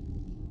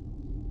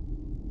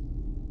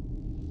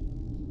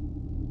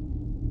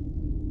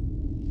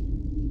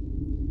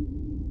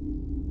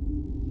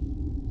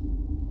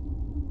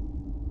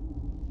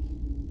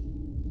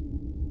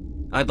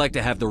 I'd like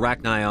to have the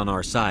Rachni on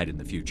our side in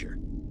the future.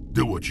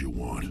 Do what you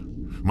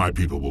want. My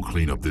people will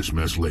clean up this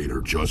mess later,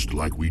 just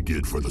like we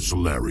did for the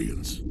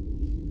Salarians.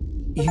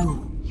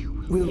 You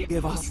will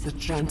give us the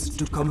chance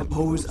to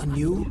compose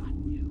anew?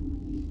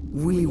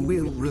 We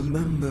will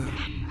remember.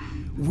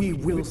 We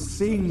will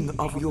sing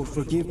of your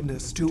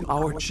forgiveness to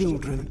our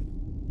children.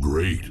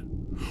 Great.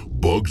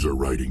 Bugs are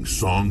writing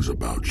songs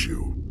about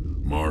you.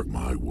 Mark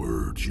my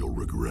words, you'll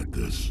regret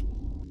this.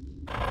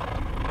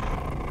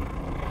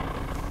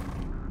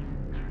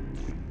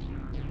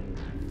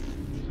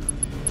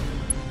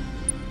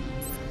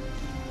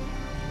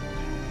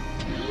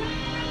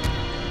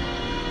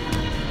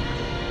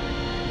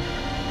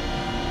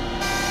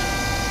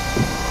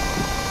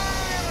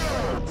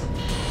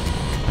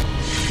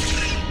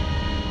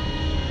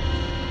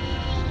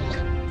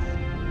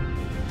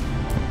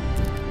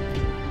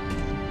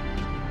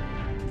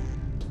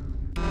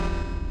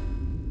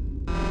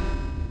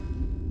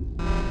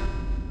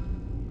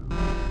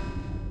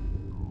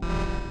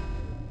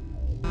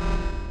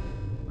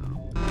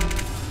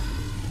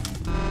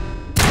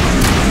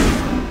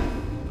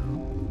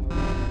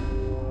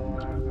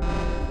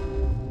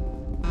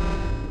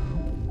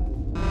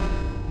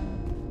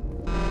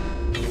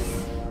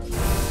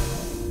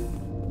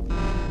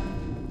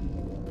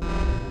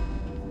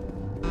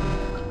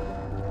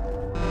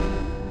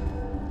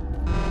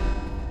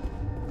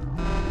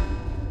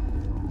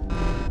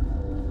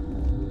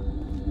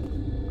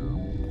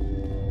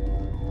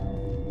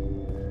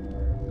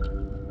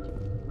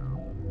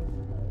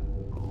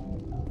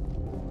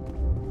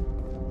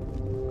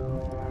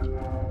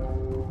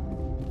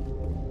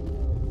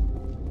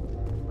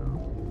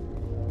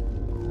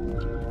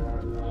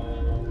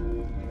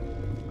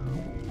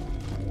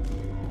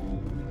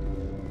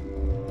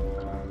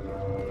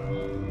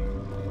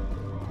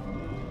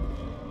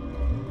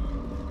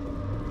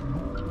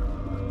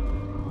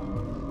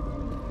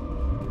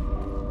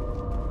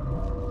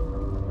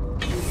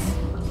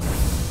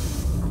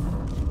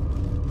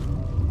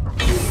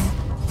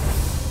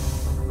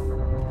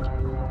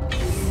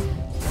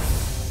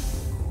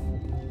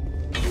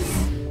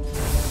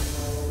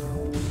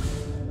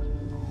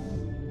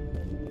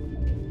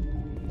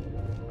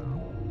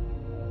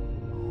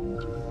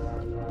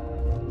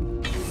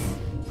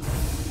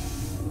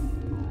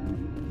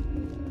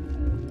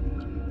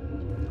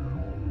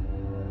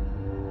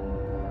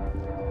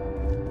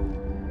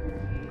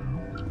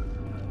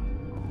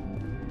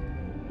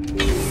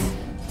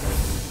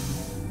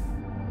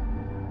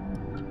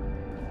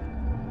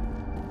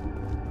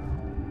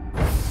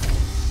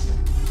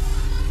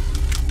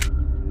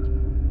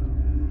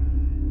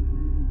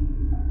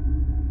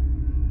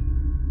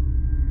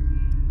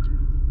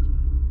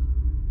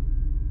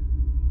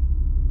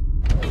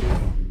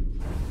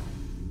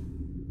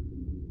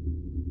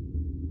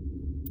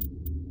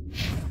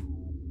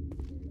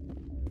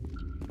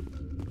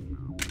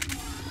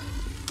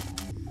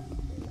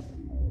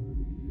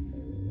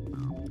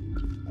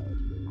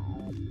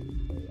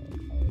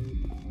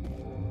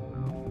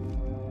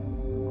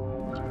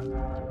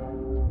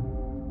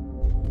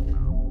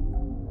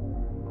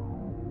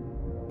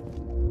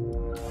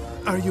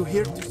 Are you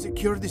here to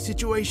secure the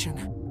situation?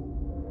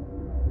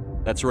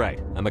 That's right.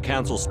 I'm a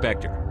Councill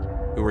Spectre.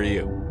 Who are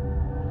you?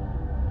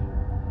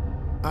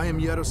 I am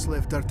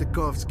Yaroslav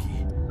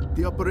Tartakovsky,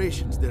 the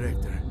operations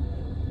director.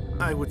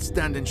 I would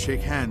stand and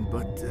shake hand,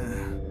 but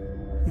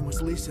you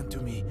must listen to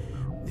me.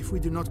 If we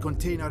do not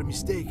contain our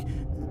mistake,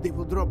 they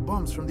will drop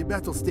bombs from the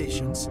battle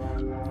stations.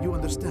 You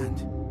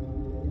understand?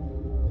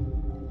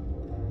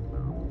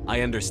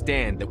 I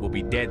understand that we'll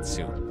be dead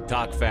soon.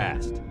 Talk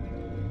fast.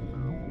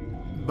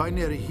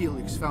 Binary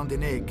Helix found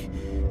an egg.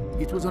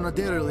 It was on a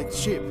derelict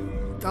ship,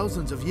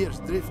 thousands of years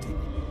drifting.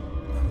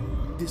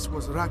 This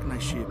was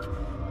Rachni's ship.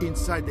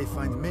 Inside they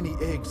find many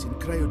eggs in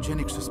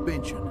cryogenic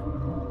suspension.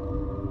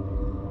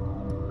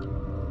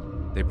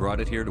 They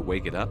brought it here to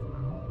wake it up?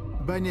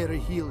 Binary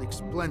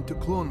Helix planned to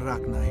clone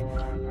Rachni,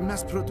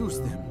 mass-produce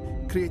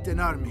them, create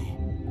an army.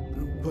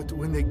 But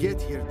when they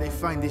get here, they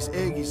find this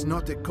egg is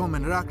not a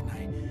common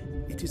Rachni.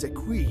 It is a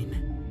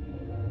queen.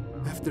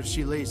 After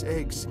she lays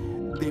eggs,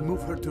 they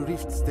move her to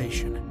Rift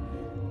Station.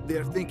 They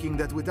are thinking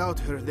that without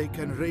her, they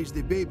can raise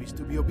the babies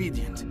to be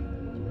obedient.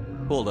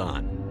 Hold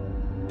on.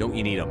 Don't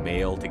you need a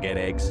male to get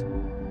eggs?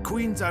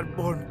 Queens are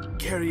born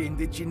carrying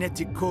the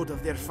genetic code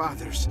of their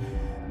fathers.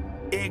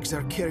 Eggs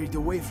are carried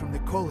away from the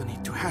colony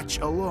to hatch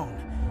alone.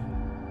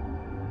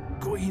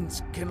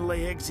 Queens can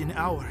lay eggs in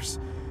hours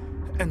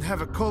and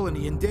have a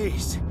colony in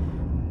days.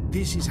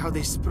 This is how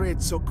they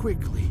spread so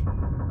quickly.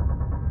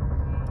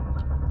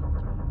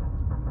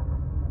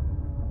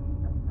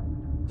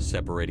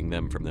 Separating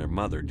them from their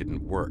mother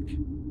didn't work.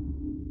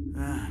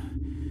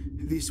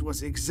 This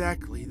was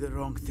exactly the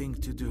wrong thing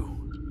to do.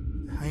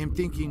 I am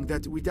thinking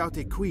that without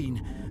a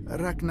queen,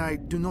 Rachni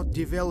do not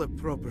develop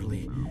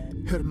properly.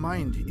 Her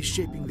mind is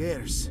shaping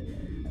theirs.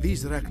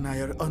 These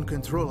Rachni are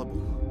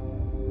uncontrollable.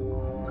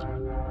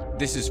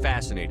 This is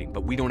fascinating,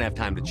 but we don't have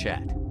time to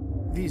chat.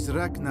 These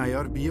Rachni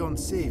are beyond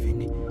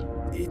saving.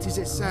 It is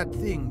a sad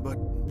thing, but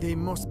they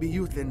must be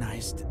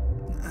euthanized.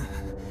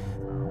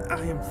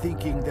 I am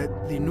thinking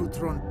that the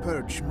neutron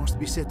purge must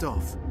be set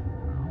off.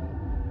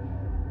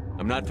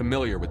 I'm not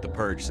familiar with the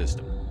Purge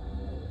system.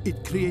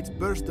 It creates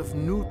bursts of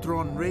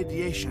neutron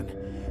radiation,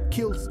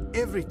 kills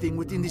everything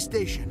within the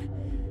station.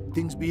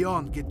 Things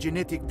beyond get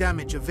genetic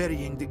damage of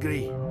varying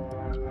degree.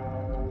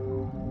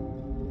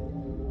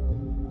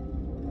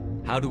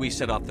 How do we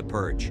set off the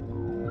Purge?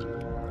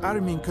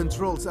 Arming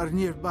controls are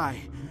nearby.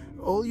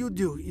 All you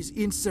do is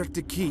insert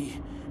the key.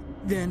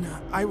 Then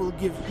I will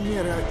give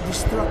Liara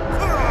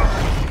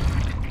destruct...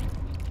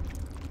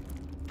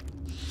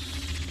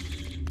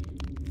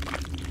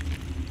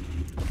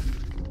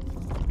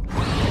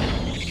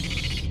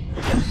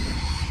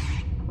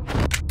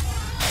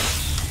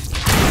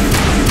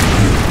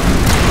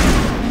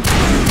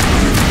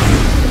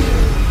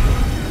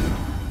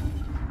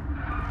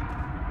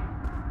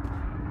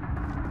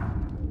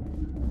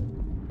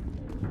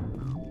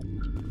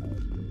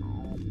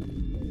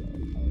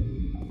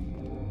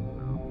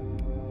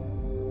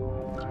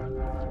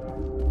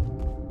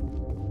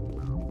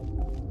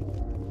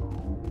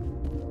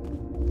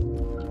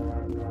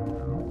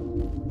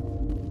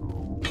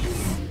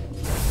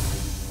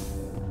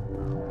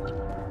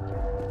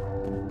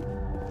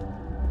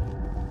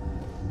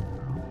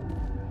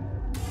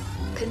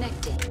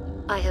 Connecting.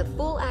 I have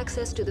full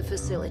access to the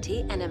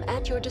facility and am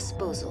at your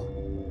disposal.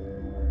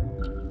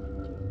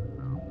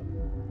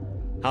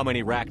 How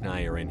many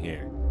Rachni are in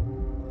here?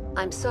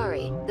 I'm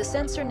sorry, the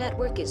sensor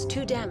network is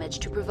too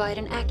damaged to provide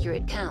an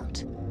accurate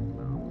count.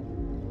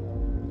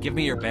 Give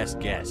me your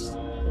best guess.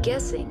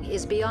 Guessing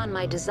is beyond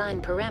my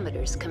design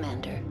parameters,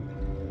 Commander.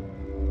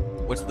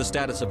 What's the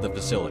status of the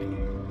facility?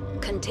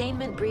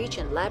 Containment breach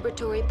in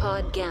Laboratory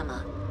Pod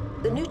Gamma.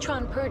 The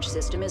neutron purge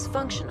system is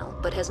functional,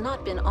 but has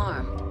not been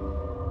armed.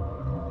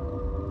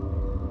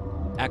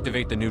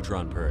 Activate the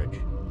neutron purge.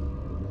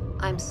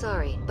 I'm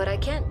sorry, but I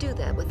can't do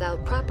that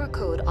without proper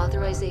code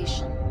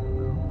authorization.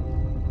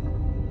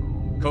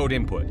 Code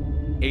input,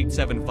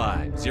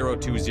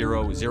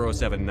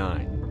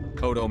 875-020-079.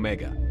 Code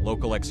Omega,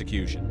 local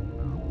execution.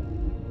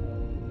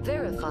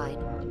 Verified.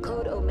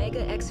 Code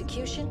Omega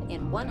execution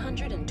in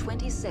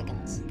 120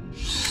 seconds.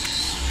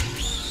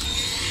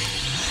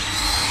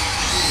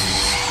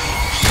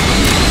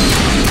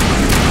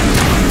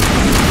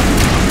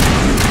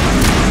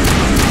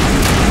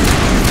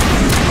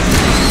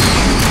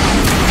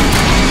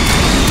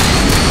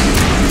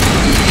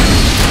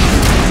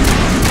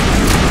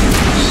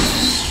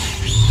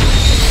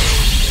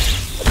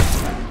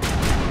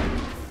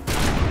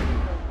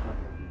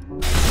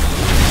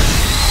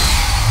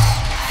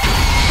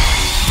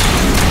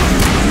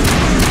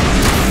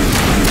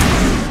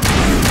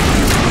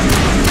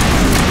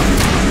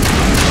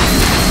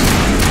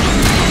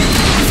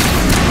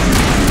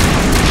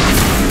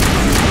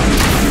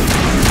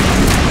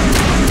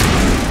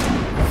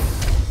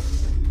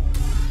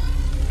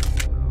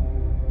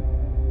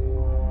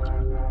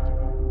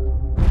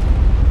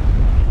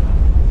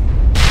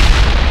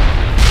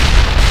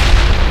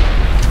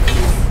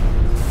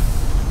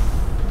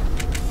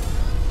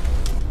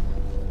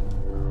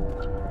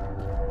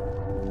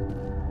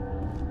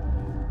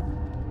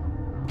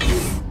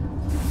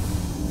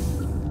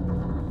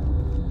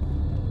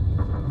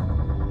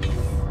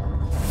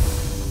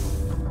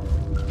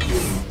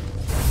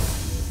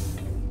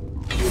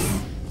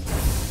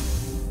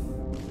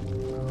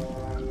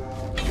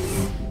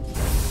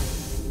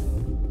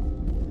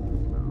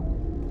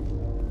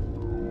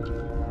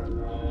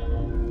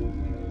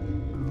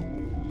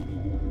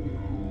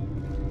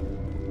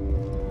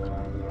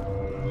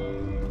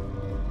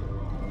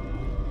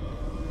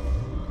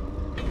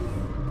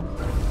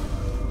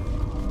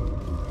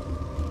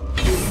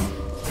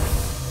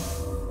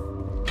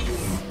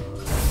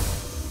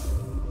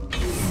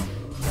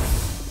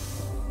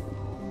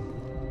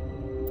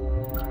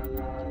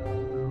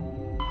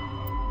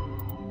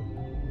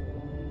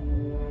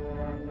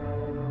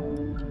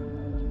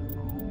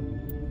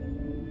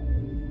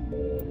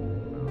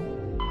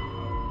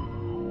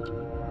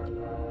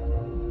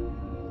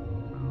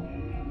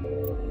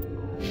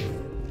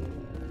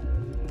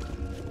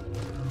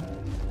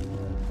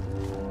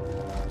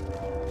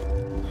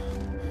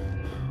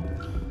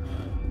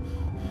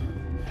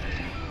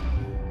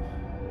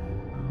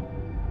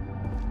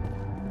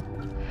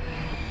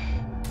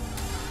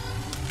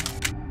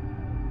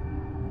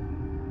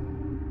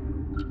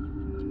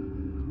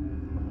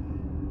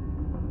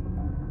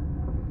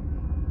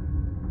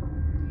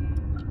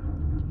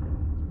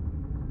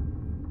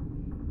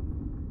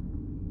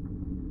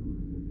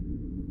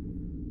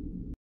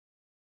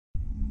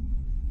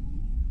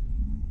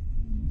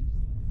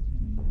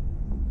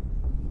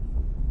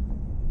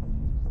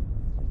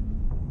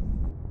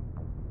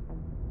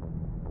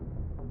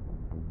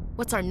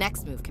 What's our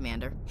next move,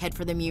 Commander? Head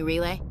for the Mu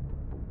relay?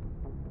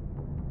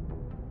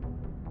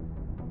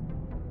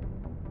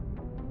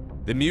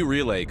 The Mu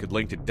relay could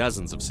link to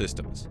dozens of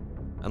systems.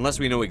 Unless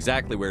we know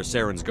exactly where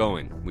Saren's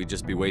going, we'd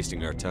just be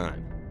wasting our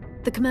time.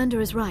 The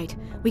Commander is right.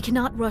 We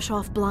cannot rush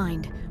off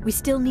blind. We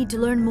still need to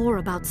learn more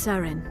about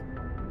Saren.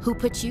 Who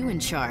put you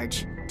in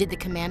charge? Did the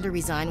Commander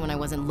resign when I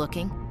wasn't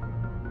looking?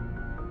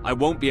 I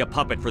won't be a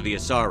puppet for the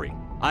Asari.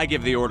 I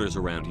give the orders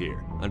around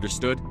here.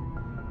 Understood?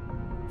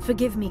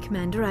 Forgive me,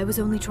 Commander. I was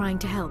only trying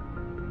to help.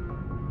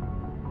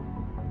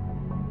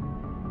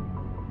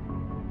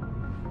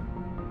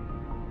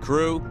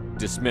 Crew,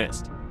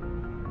 dismissed.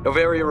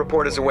 Noveria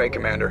report is away,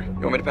 Commander.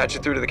 You want me to patch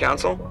it through to the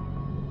Council?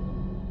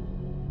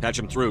 Patch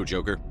him through,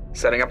 Joker.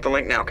 Setting up the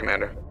link now,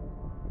 Commander.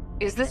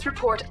 Is this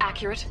report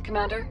accurate,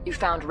 Commander? You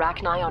found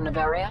Rachni on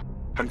Noveria?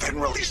 And then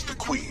released the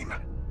Queen.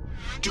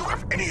 Do you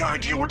have any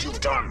idea what you've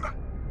done?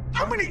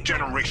 How many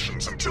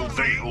generations until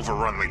they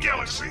overrun the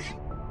galaxy?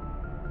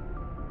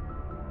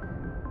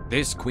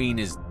 This Queen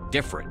is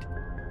different.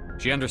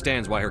 She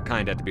understands why her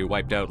kind had to be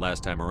wiped out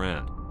last time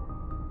around.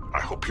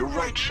 I hope you're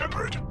right,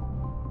 Shepard.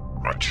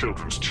 My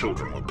children's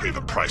children will pay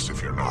the price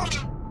if you're not.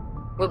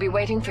 We'll be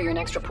waiting for your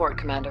next report,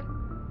 Commander.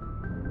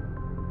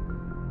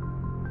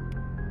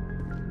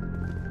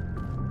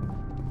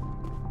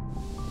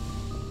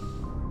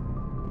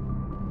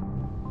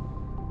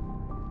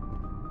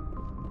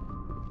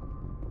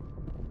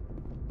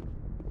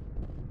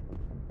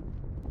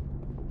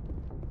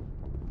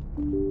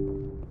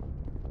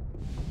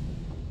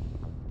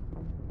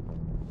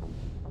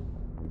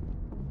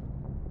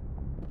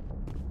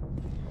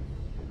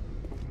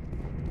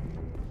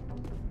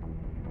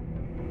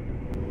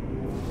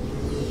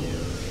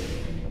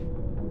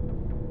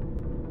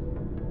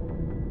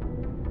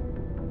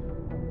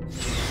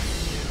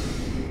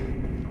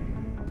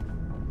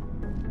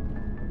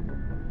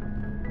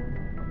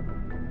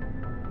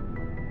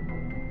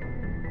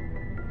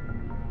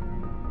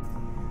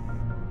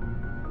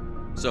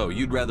 So,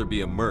 you'd rather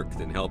be a merc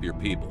than help your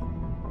people?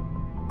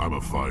 I'm a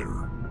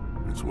fighter.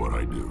 It's what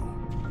I do.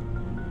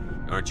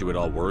 Aren't you at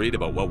all worried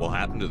about what will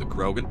happen to the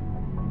Krogan?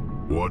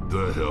 What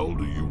the hell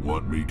do you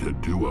want me to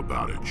do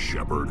about it,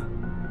 Shepard?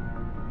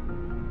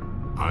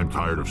 I'm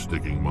tired of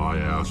sticking my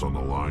ass on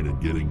the line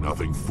and getting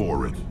nothing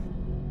for it.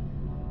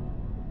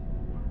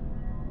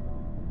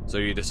 So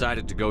you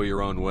decided to go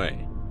your own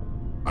way?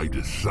 I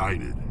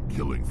decided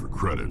killing for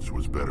credits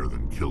was better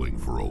than killing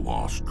for a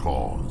lost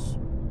cause.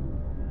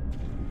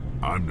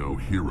 I'm no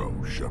hero,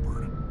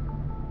 Shepard.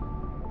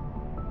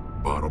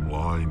 Bottom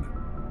line,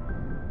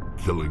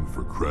 killing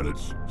for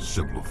credits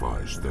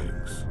simplifies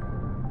things.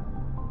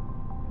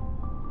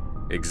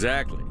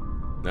 Exactly.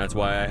 That's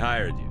why I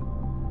hired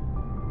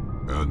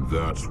you. And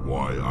that's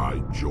why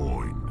I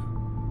joined,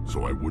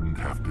 so I wouldn't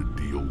have to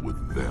deal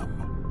with them.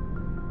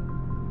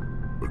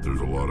 But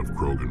there's a lot of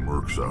Krogan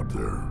mercs out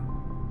there.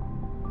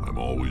 I'm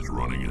always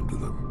running into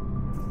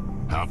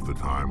them. Half the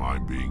time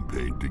I'm being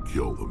paid to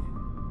kill them.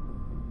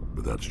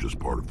 But that's just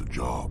part of the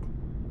job.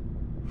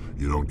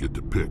 You don't get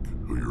to pick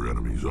who your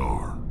enemies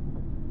are.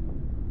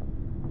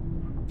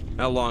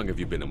 How long have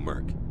you been a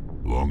merc?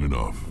 Long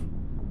enough.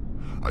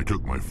 I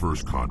took my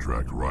first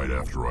contract right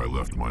after I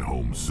left my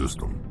home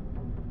system.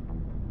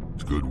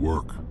 It's good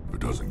work if it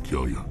doesn't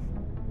kill you.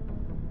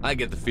 I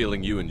get the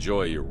feeling you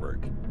enjoy your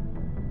work.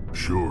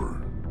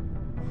 Sure.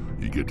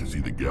 You get to see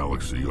the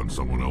galaxy on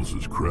someone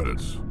else's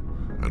credits,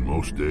 and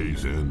most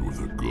days end with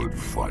a good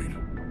fight.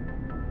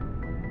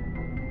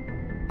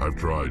 I've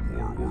tried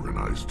more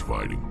organized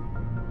fighting,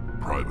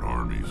 private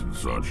armies and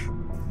such,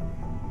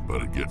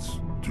 but it gets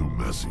too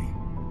messy.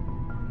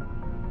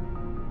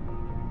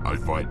 I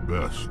fight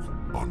best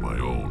on my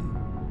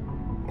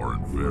own, or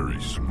in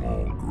very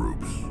small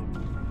groups.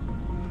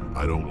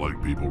 I don't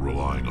like people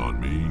relying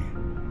on me,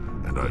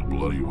 and I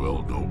bloody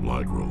well don't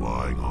like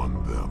relying on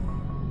them.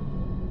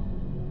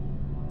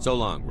 So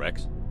long,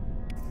 Wrex.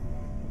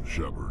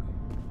 Shepard.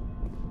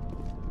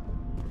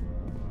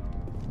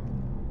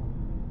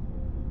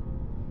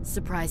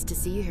 Surprised to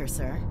see you here,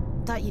 sir.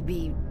 Thought you'd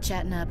be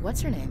chatting up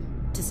what's-her-name?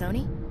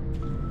 T'Soni?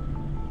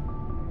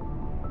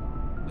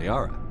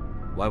 Liara.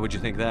 Why would you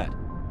think that?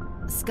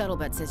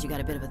 Scuttlebutt says you got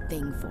a bit of a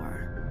thing for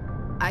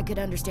her. I could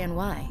understand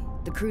why.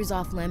 The crew's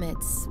off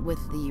limits with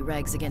the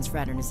regs against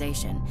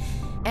fraternization.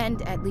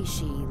 And at least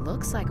she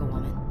looks like a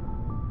woman.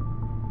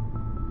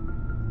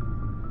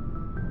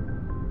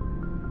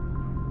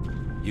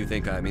 You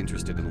think I'm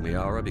interested in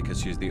Liara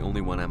because she's the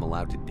only one I'm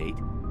allowed to date?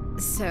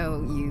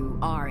 So you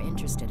are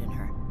interested in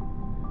her?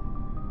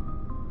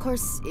 Of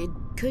course, it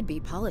could be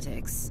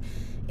politics.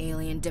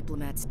 Alien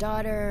diplomat's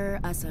daughter,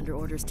 us under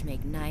orders to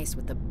make nice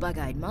with the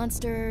bug-eyed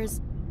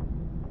monsters.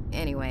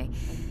 Anyway,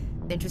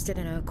 interested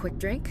in a quick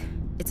drink?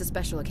 It's a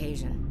special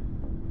occasion.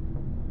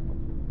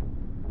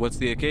 What's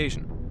the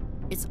occasion?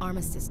 It's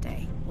Armistice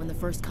Day, when the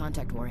First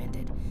Contact War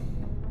ended.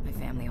 My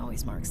family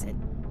always marks it.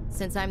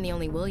 Since I'm the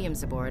only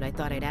Williams aboard, I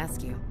thought I'd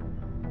ask you.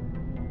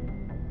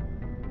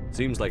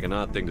 Seems like an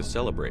odd thing to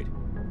celebrate.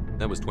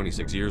 That was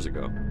 26 years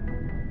ago.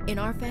 In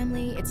our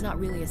family, it's not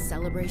really a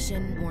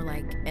celebration, more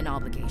like an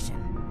obligation.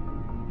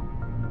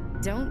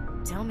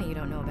 Don't tell me you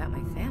don't know about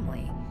my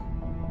family.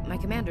 My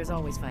commanders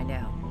always find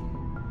out.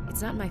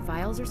 It's not in my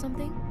files or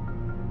something?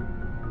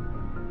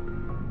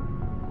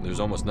 There's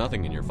almost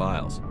nothing in your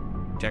files.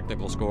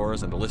 Technical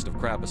scores and a list of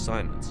crap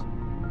assignments.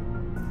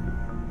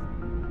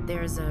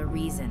 There's a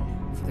reason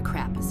for the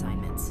crap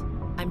assignments.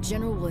 I'm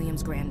General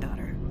Williams'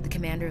 granddaughter, the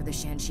commander of the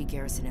Shanxi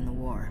garrison in the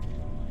war.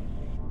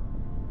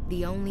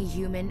 The only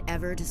human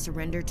ever to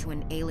surrender to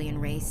an alien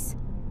race.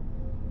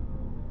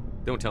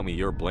 Don't tell me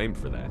you're blamed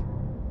for that.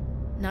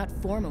 Not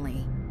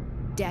formally.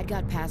 Dad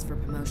got passed for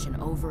promotion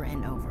over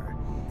and over.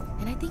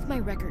 And I think my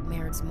record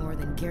merits more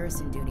than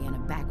garrison duty on a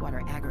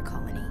backwater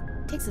agri-colony.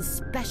 Takes a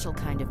special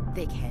kind of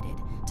thick-headed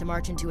to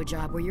march into a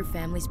job where your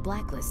family's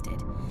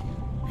blacklisted.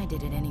 I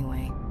did it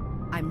anyway.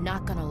 I'm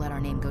not gonna let our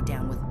name go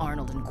down with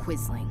Arnold and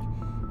Quisling.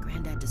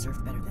 Granddad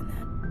deserved better than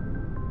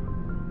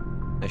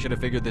that. I should have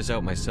figured this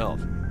out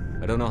myself.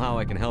 I don't know how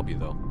I can help you,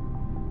 though.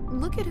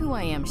 Look at who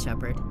I am,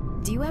 Shepard.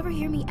 Do you ever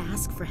hear me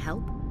ask for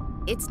help?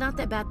 It's not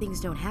that bad things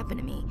don't happen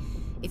to me.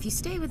 If you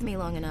stay with me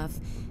long enough,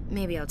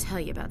 maybe I'll tell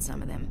you about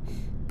some of them.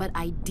 But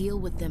I deal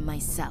with them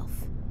myself.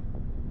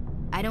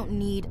 I don't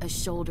need a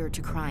shoulder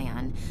to cry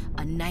on,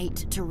 a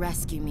knight to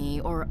rescue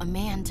me, or a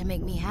man to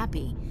make me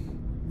happy.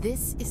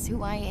 This is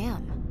who I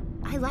am.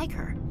 I like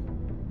her.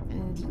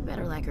 And you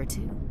better like her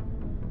too.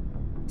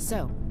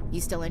 So, you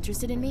still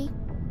interested in me?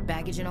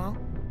 Baggage and all?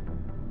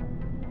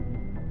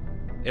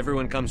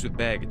 Everyone comes with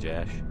baggage,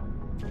 Ash.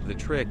 The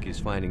trick is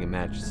finding a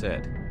matched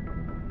set.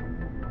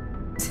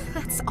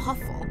 That's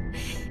awful.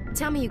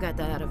 Tell me you got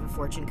that out of a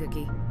fortune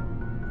cookie.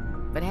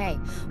 But hey,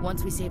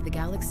 once we save the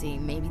galaxy,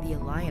 maybe the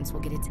Alliance will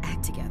get its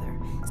act together.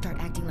 Start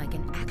acting like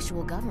an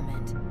actual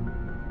government.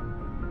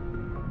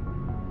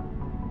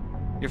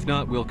 If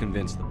not, we'll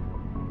convince them.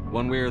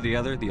 One way or the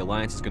other, the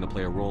Alliance is going to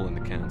play a role in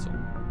the Council.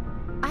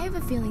 I have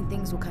a feeling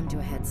things will come to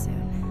a head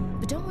soon.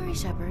 But don't worry,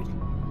 Shepard.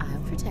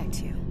 I'll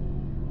protect you.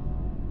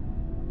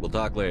 We'll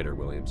talk later,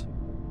 Williams.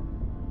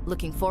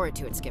 Looking forward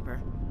to it,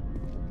 Skipper.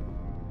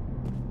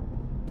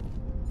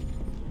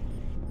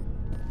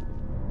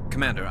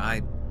 Commander,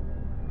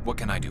 what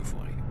can I do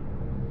for you?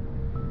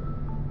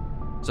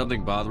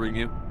 Something bothering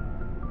you?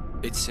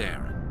 It's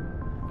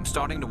Saren. I'm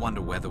starting to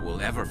wonder whether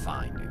we'll ever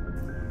find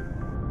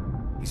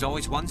him. He's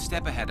always one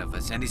step ahead of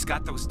us, and he's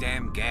got those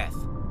damn Geth.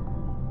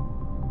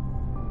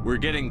 We're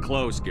getting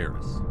close,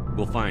 Garrus.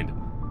 We'll find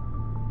him.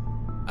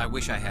 I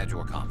wish I had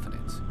your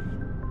confidence.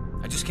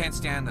 I just can't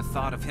stand the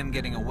thought of him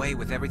getting away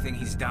with everything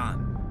he's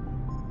done.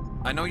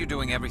 I know you're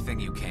doing everything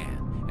you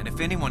can, and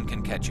if anyone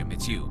can catch him,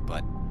 it's you,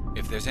 but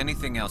if there's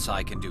anything else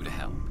I can do to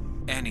help,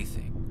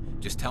 anything,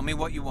 just tell me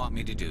what you want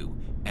me to do,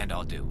 and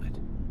I'll do it.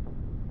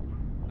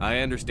 I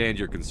understand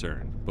your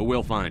concern, but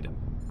we'll find him.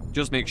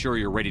 Just make sure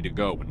you're ready to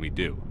go when we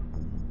do.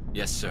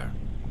 Yes, sir.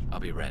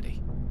 I'll be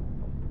ready.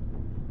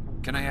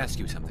 Can I ask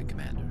you something,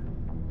 Commander?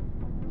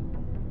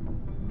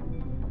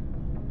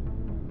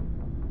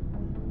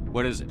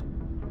 What is it?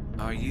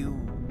 Are you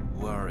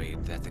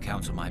worried that the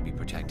Council might be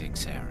protecting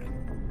Saren?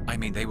 I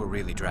mean, they were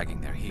really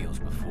dragging their heels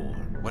before.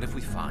 What if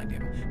we find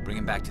him, bring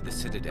him back to the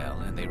Citadel,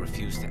 and they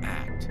refuse to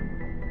act?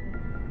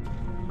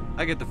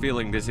 I get the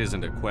feeling this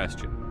isn't a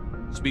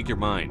question. Speak your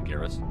mind,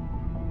 Garrus.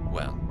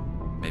 Well,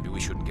 maybe we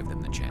shouldn't give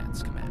them the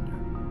chance, Commander.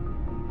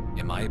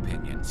 In my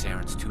opinion,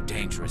 Saren's too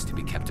dangerous to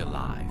be kept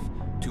alive.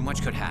 Too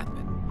much could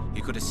happen.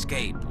 He could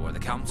escape, or the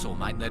Council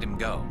might let him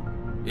go.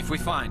 If we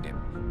find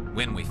him,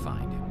 when we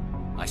find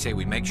him, I say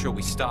we make sure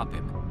we stop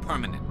him,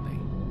 permanently.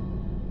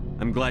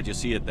 I'm glad you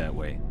see it that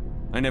way.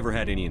 I never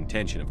had any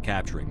intention of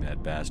capturing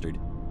that bastard.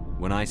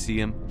 When I see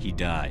him, he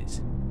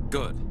dies.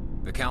 Good.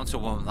 The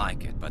Council won't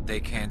like it, but they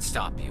can't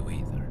stop you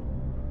either.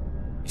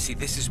 You see,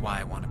 this is why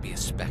I want to be a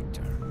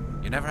Spectre.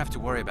 You never have to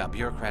worry about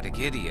bureaucratic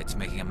idiots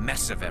making a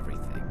mess of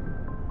everything.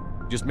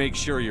 Just make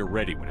sure you're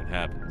ready when it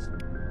happens.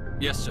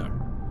 Yes, sir.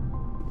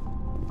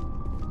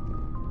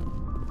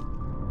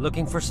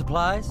 Looking for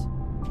supplies?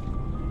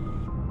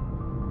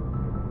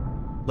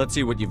 Let's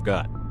see what you've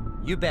got.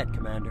 You bet,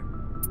 Commander.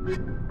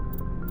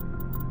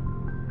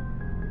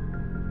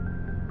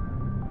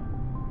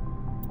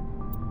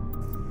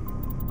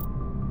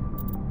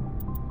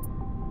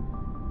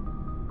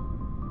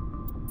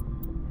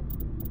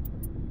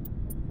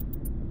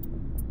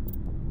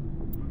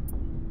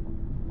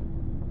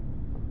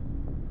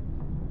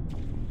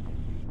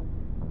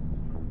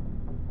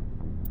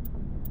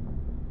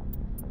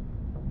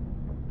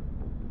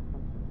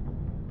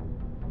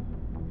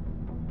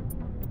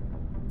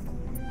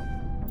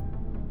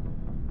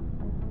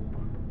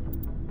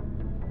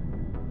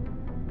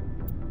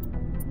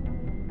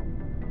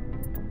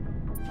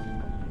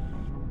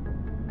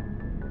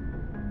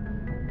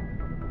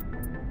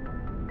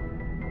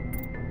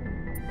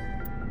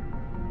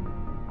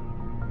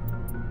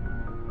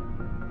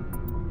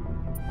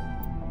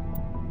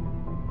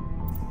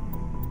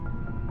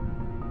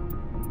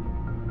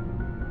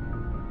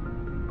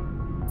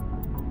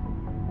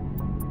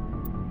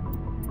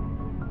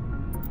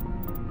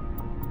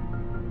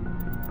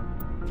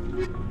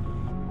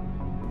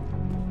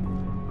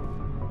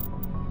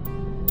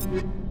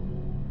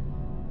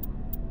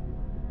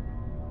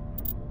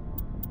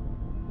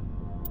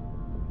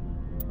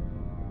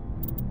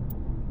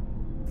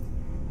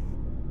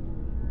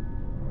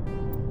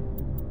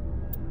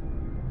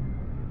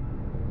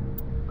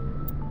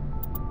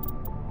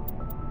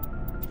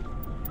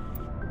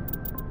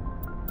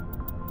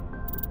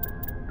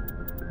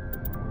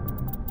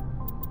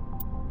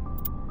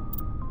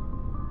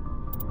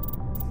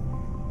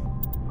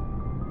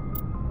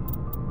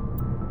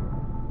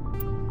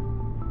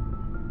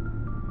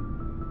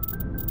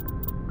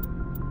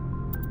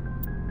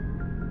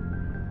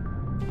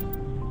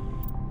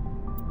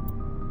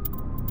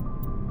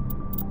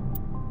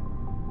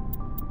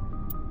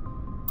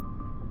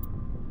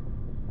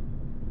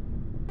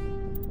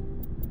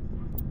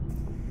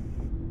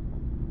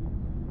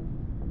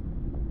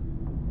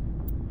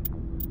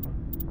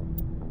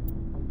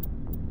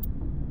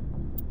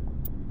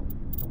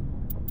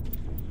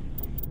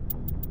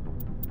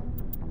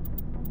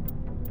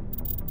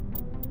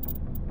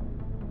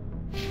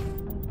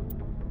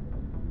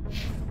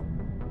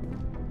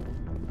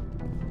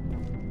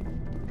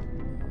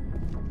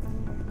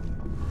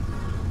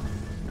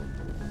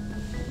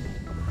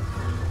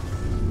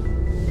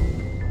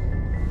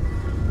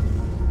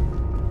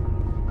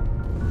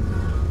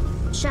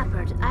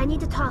 Shepard, I need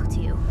to talk to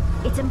you.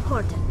 It's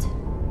important.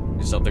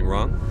 Is something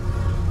wrong?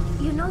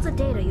 You know the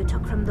data you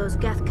took from those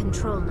Geth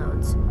control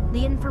nodes?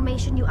 The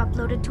information you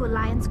uploaded to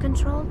Alliance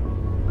Control?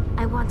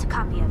 I want a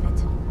copy of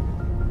it.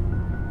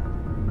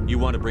 You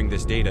want to bring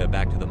this data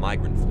back to the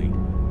migrant fleet?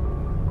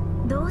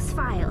 Those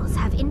files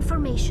have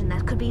information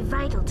that could be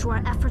vital to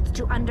our efforts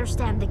to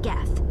understand the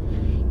Geth.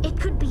 It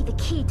could be the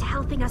key to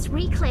helping us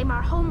reclaim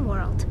our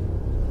homeworld.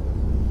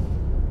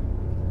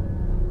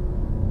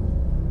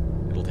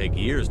 It'll take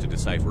years to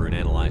decipher and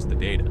analyze the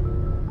data.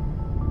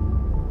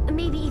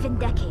 Maybe even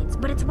decades,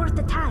 but it's worth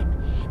the time.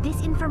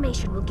 This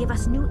information will give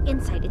us new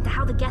insight into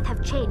how the Geth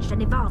have changed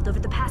and evolved over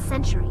the past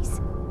centuries.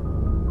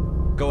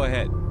 Go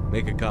ahead,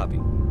 make a copy.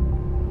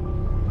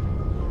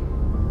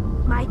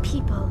 My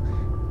people,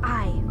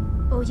 I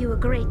owe you a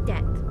great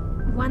debt,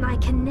 one I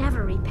can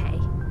never repay.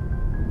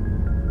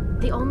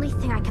 The only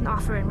thing I can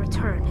offer in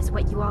return is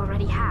what you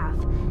already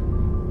have.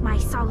 My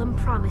solemn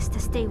promise to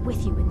stay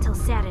with you until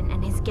Saren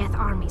and his Geth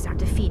armies are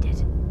defeated.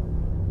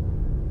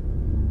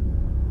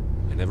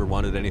 I never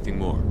wanted anything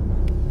more.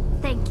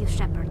 Thank you,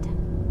 Shepard.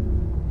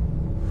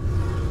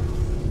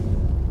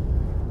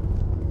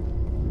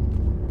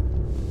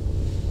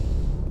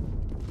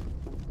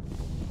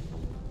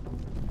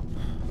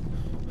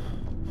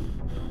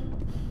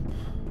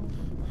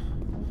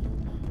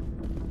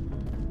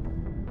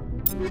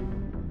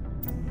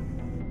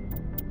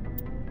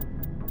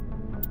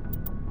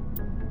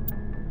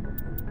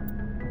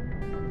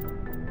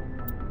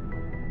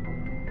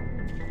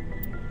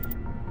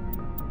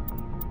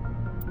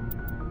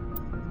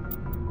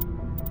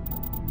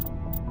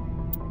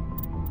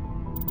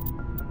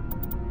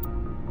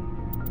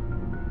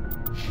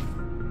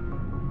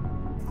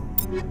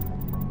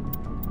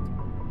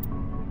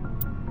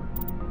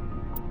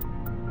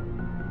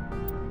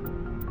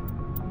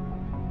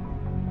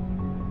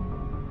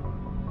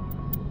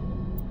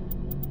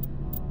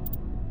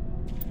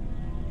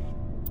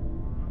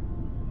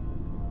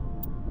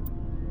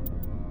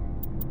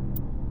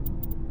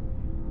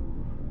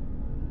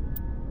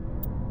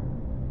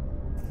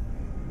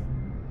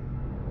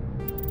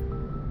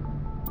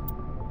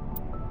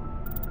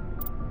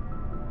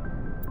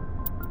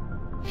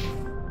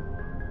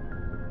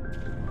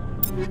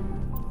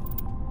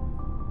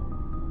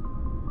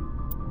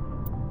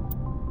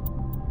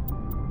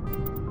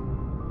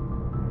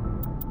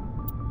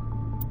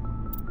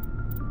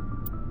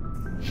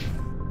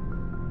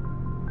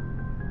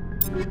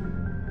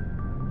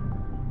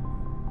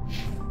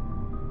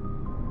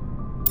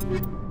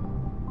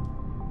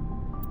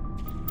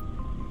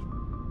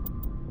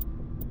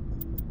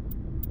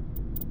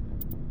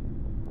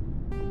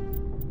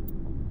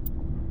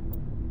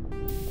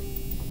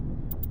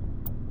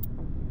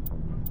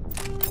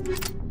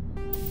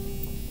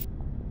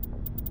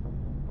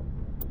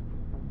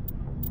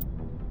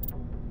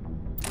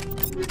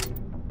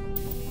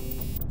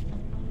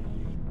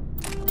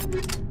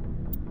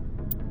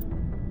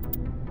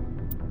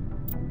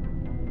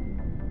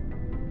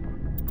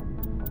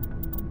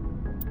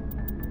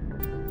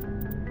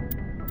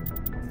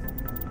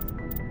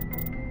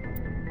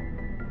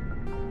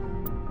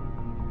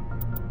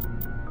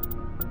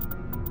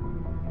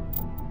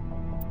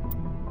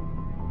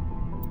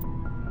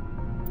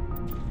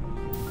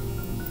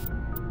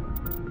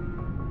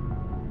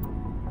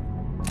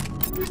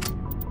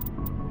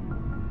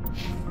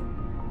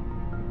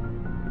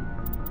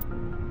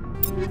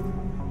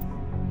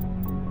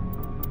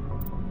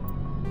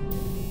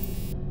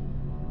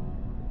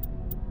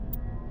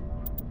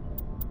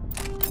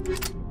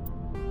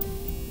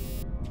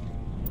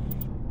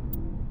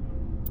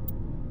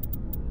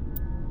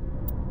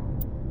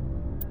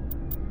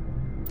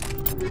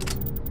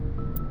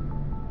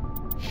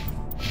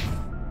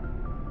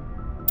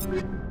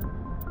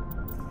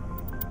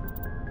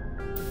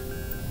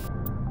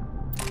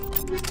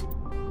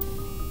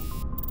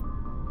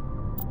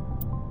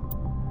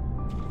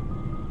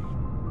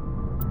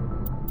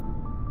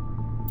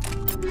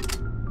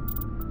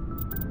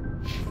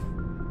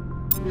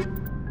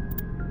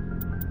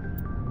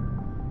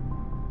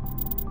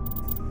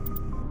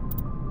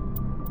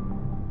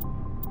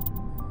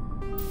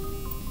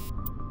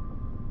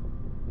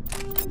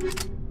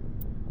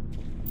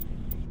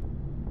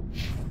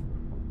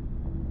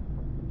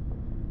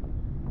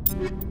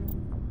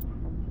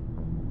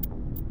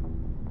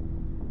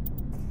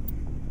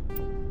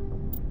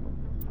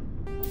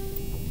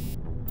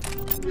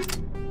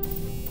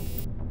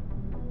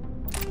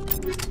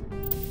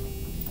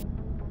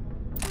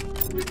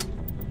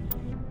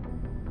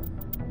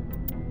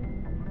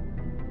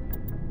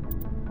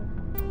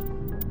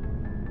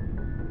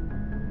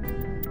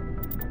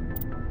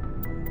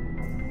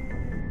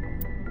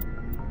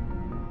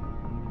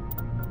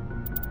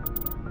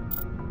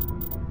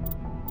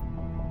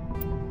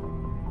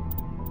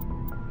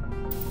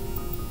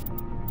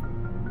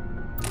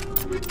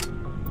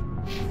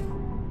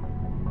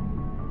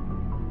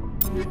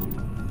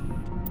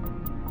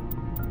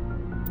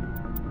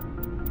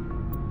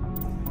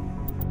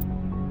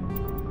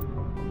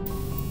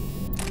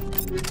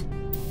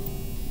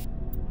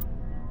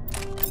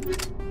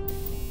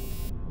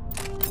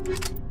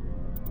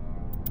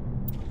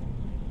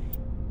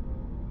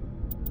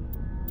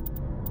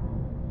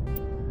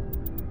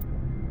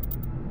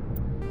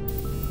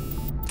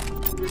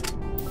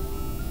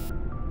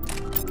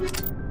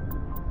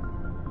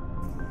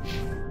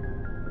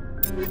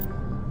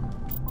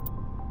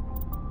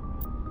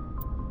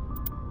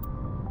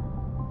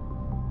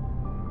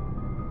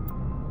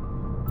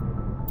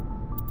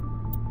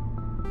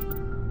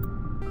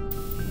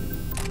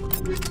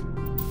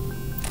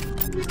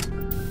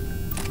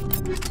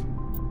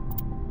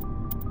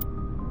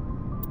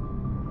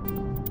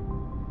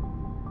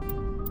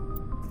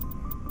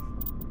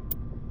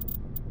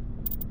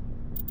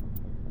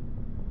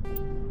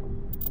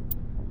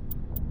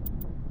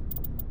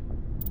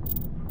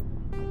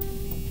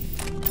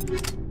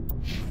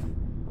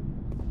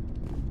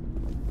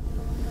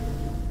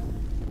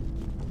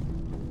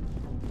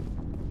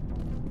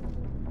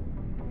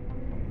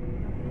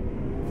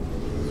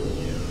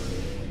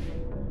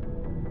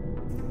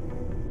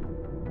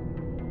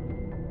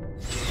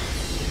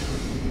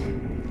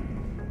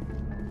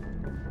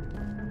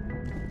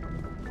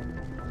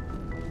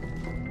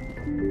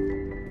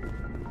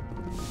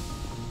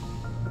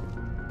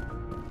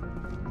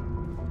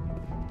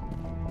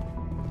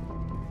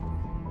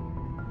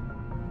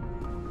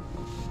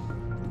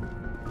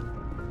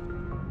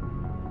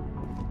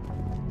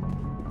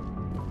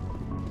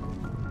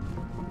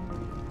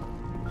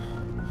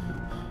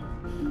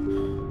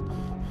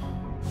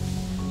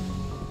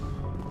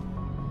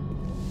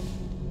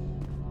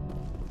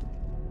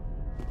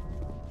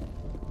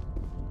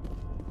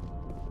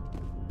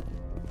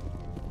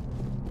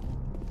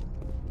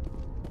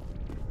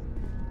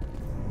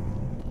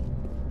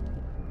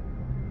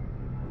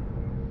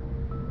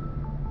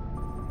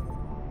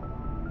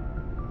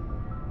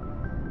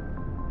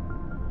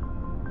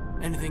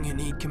 Anything you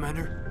need,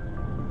 Commander?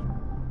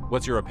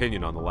 What's your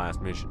opinion on the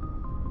last mission?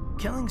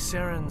 Killing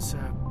Saren's,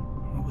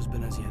 what was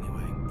Benezia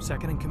anyway?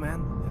 Second in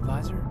command?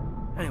 Advisor?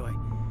 Anyway,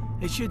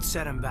 it should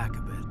set him back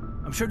a bit.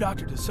 I'm sure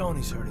Dr.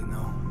 Tassoni's hurting,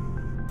 though.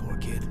 Poor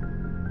kid.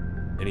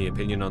 Any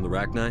opinion on the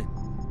Rachni?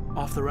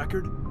 Off the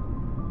record,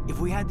 if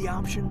we had the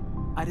option,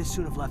 I'd as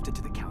soon have left it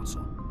to the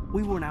Council.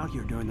 We weren't out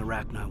here during the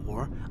Rachni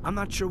War. I'm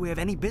not sure we have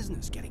any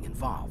business getting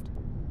involved.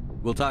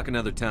 We'll talk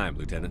another time,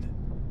 Lieutenant.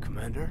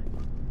 Commander?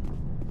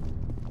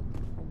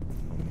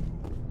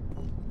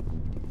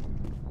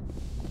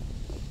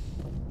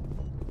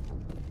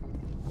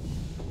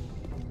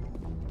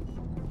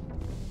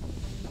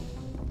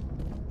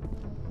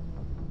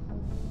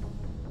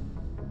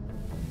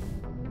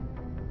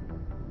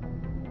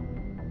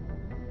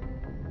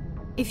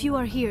 If you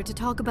are here to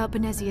talk about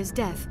Benezia's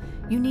death,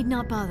 you need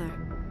not bother.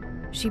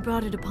 She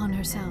brought it upon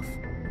herself.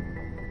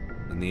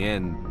 In the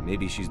end,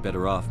 maybe she's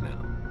better off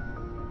now.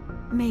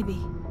 Maybe.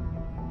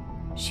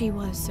 She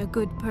was a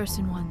good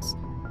person once,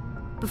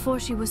 before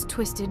she was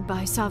twisted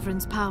by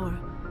Sovereign's power.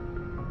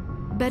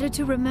 Better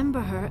to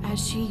remember her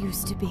as she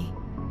used to be.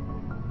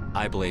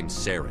 I blame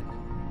Saren.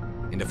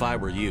 And if I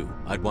were you,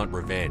 I'd want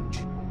revenge.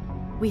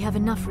 We have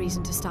enough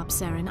reason to stop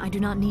Saren. I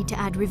do not need to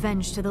add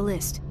revenge to the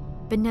list.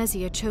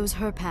 Benezia chose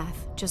her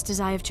path, just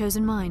as I have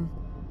chosen mine.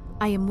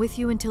 I am with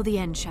you until the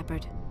end,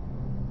 Shepard.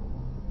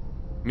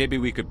 Maybe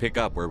we could pick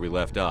up where we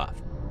left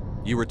off.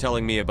 You were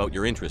telling me about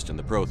your interest in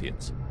the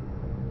Protheans.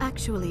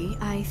 Actually,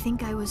 I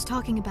think I was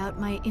talking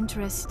about my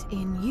interest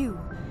in you,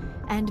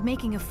 and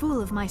making a fool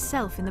of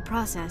myself in the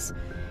process.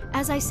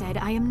 As I said,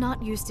 I am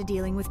not used to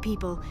dealing with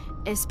people,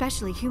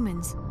 especially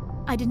humans.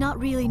 I did not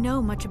really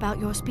know much about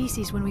your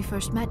species when we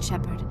first met,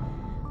 Shepard.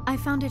 I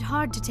found it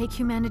hard to take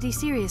humanity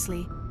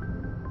seriously.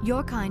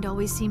 Your kind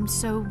always seemed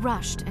so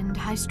rushed and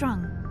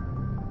high-strung.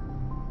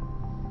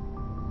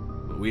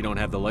 But we don't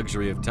have the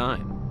luxury of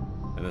time.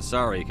 An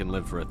Asari can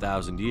live for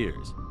 1,000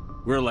 years.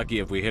 We're lucky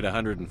if we hit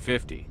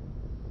 150.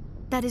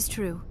 That is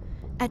true.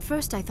 At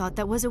first I thought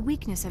that was a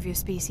weakness of your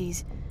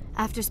species.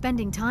 After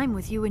spending time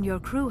with you and your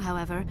crew,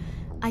 however,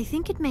 I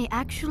think it may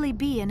actually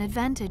be an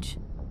advantage.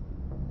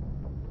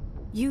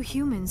 You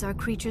humans are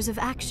creatures of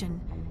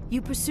action.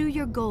 You pursue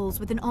your goals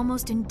with an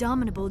almost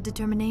indomitable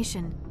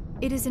determination.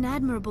 It is an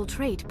admirable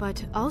trait,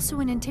 but also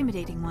an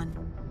intimidating one.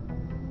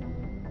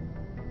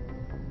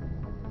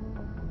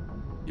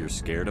 You're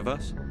scared of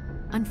us?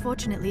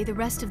 Unfortunately, the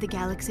rest of the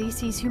galaxy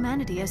sees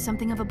humanity as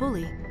something of a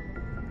bully.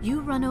 You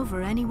run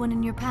over anyone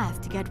in your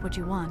path to get what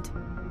you want.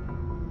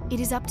 It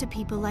is up to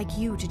people like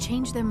you to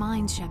change their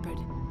minds, Shepard.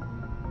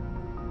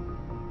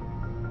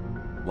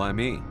 Why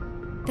me?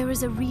 There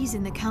is a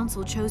reason the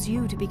Council chose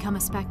you to become a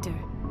Spectre.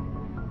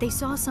 They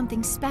saw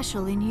something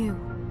special in you.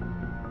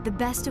 The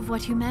best of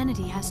what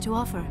humanity has to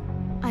offer.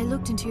 I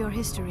looked into your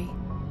history.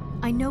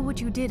 I know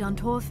what you did on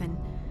Torfin.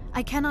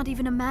 I cannot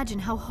even imagine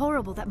how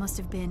horrible that must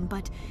have been,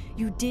 but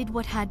you did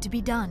what had to be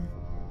done.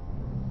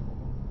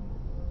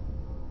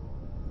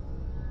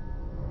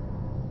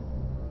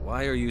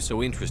 Why are you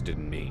so interested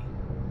in me?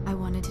 I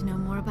wanted to know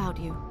more about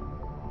you.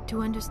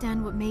 To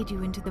understand what made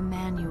you into the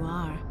man you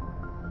are.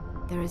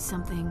 There is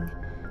something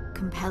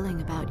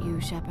compelling about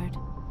you, Shepard.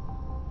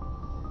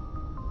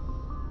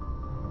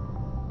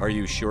 Are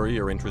you sure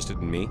you're interested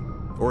in me?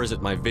 Or is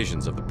it my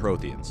visions of the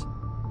Protheans?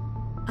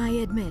 I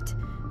admit,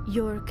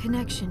 your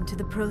connection to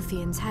the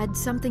Protheans had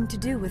something to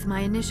do with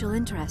my initial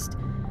interest,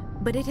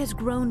 but it has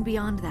grown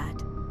beyond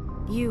that.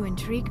 You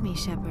intrigue me,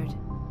 Shepard,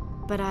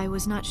 but I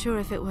was not sure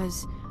if it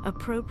was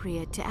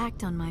appropriate to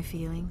act on my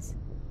feelings.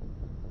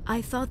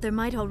 I thought there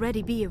might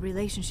already be a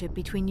relationship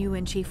between you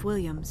and Chief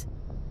Williams.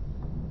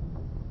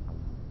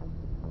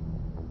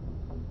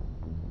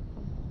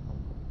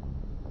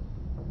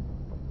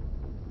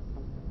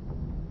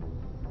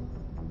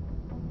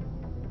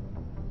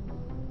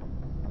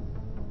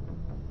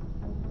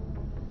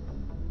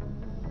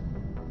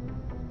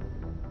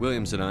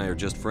 Williams and I are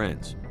just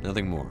friends,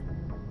 nothing more.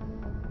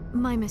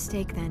 My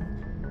mistake,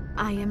 then.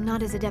 I am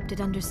not as adept at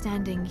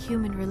understanding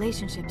human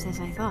relationships as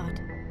I thought.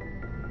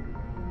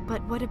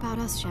 But what about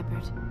us,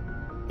 Shepard?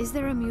 Is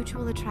there a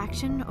mutual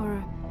attraction,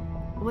 or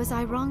was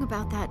I wrong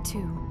about that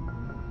too?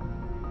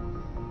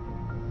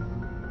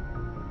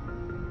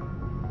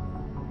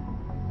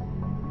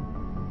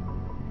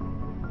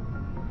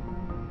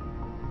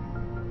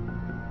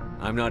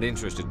 I'm not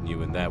interested in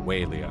you in that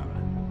way,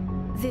 Liara.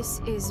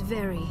 This is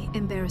very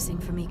embarrassing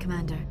for me,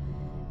 Commander.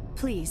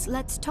 Please,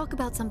 let's talk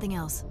about something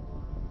else.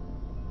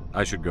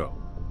 I should go.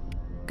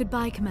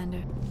 Goodbye,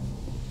 Commander.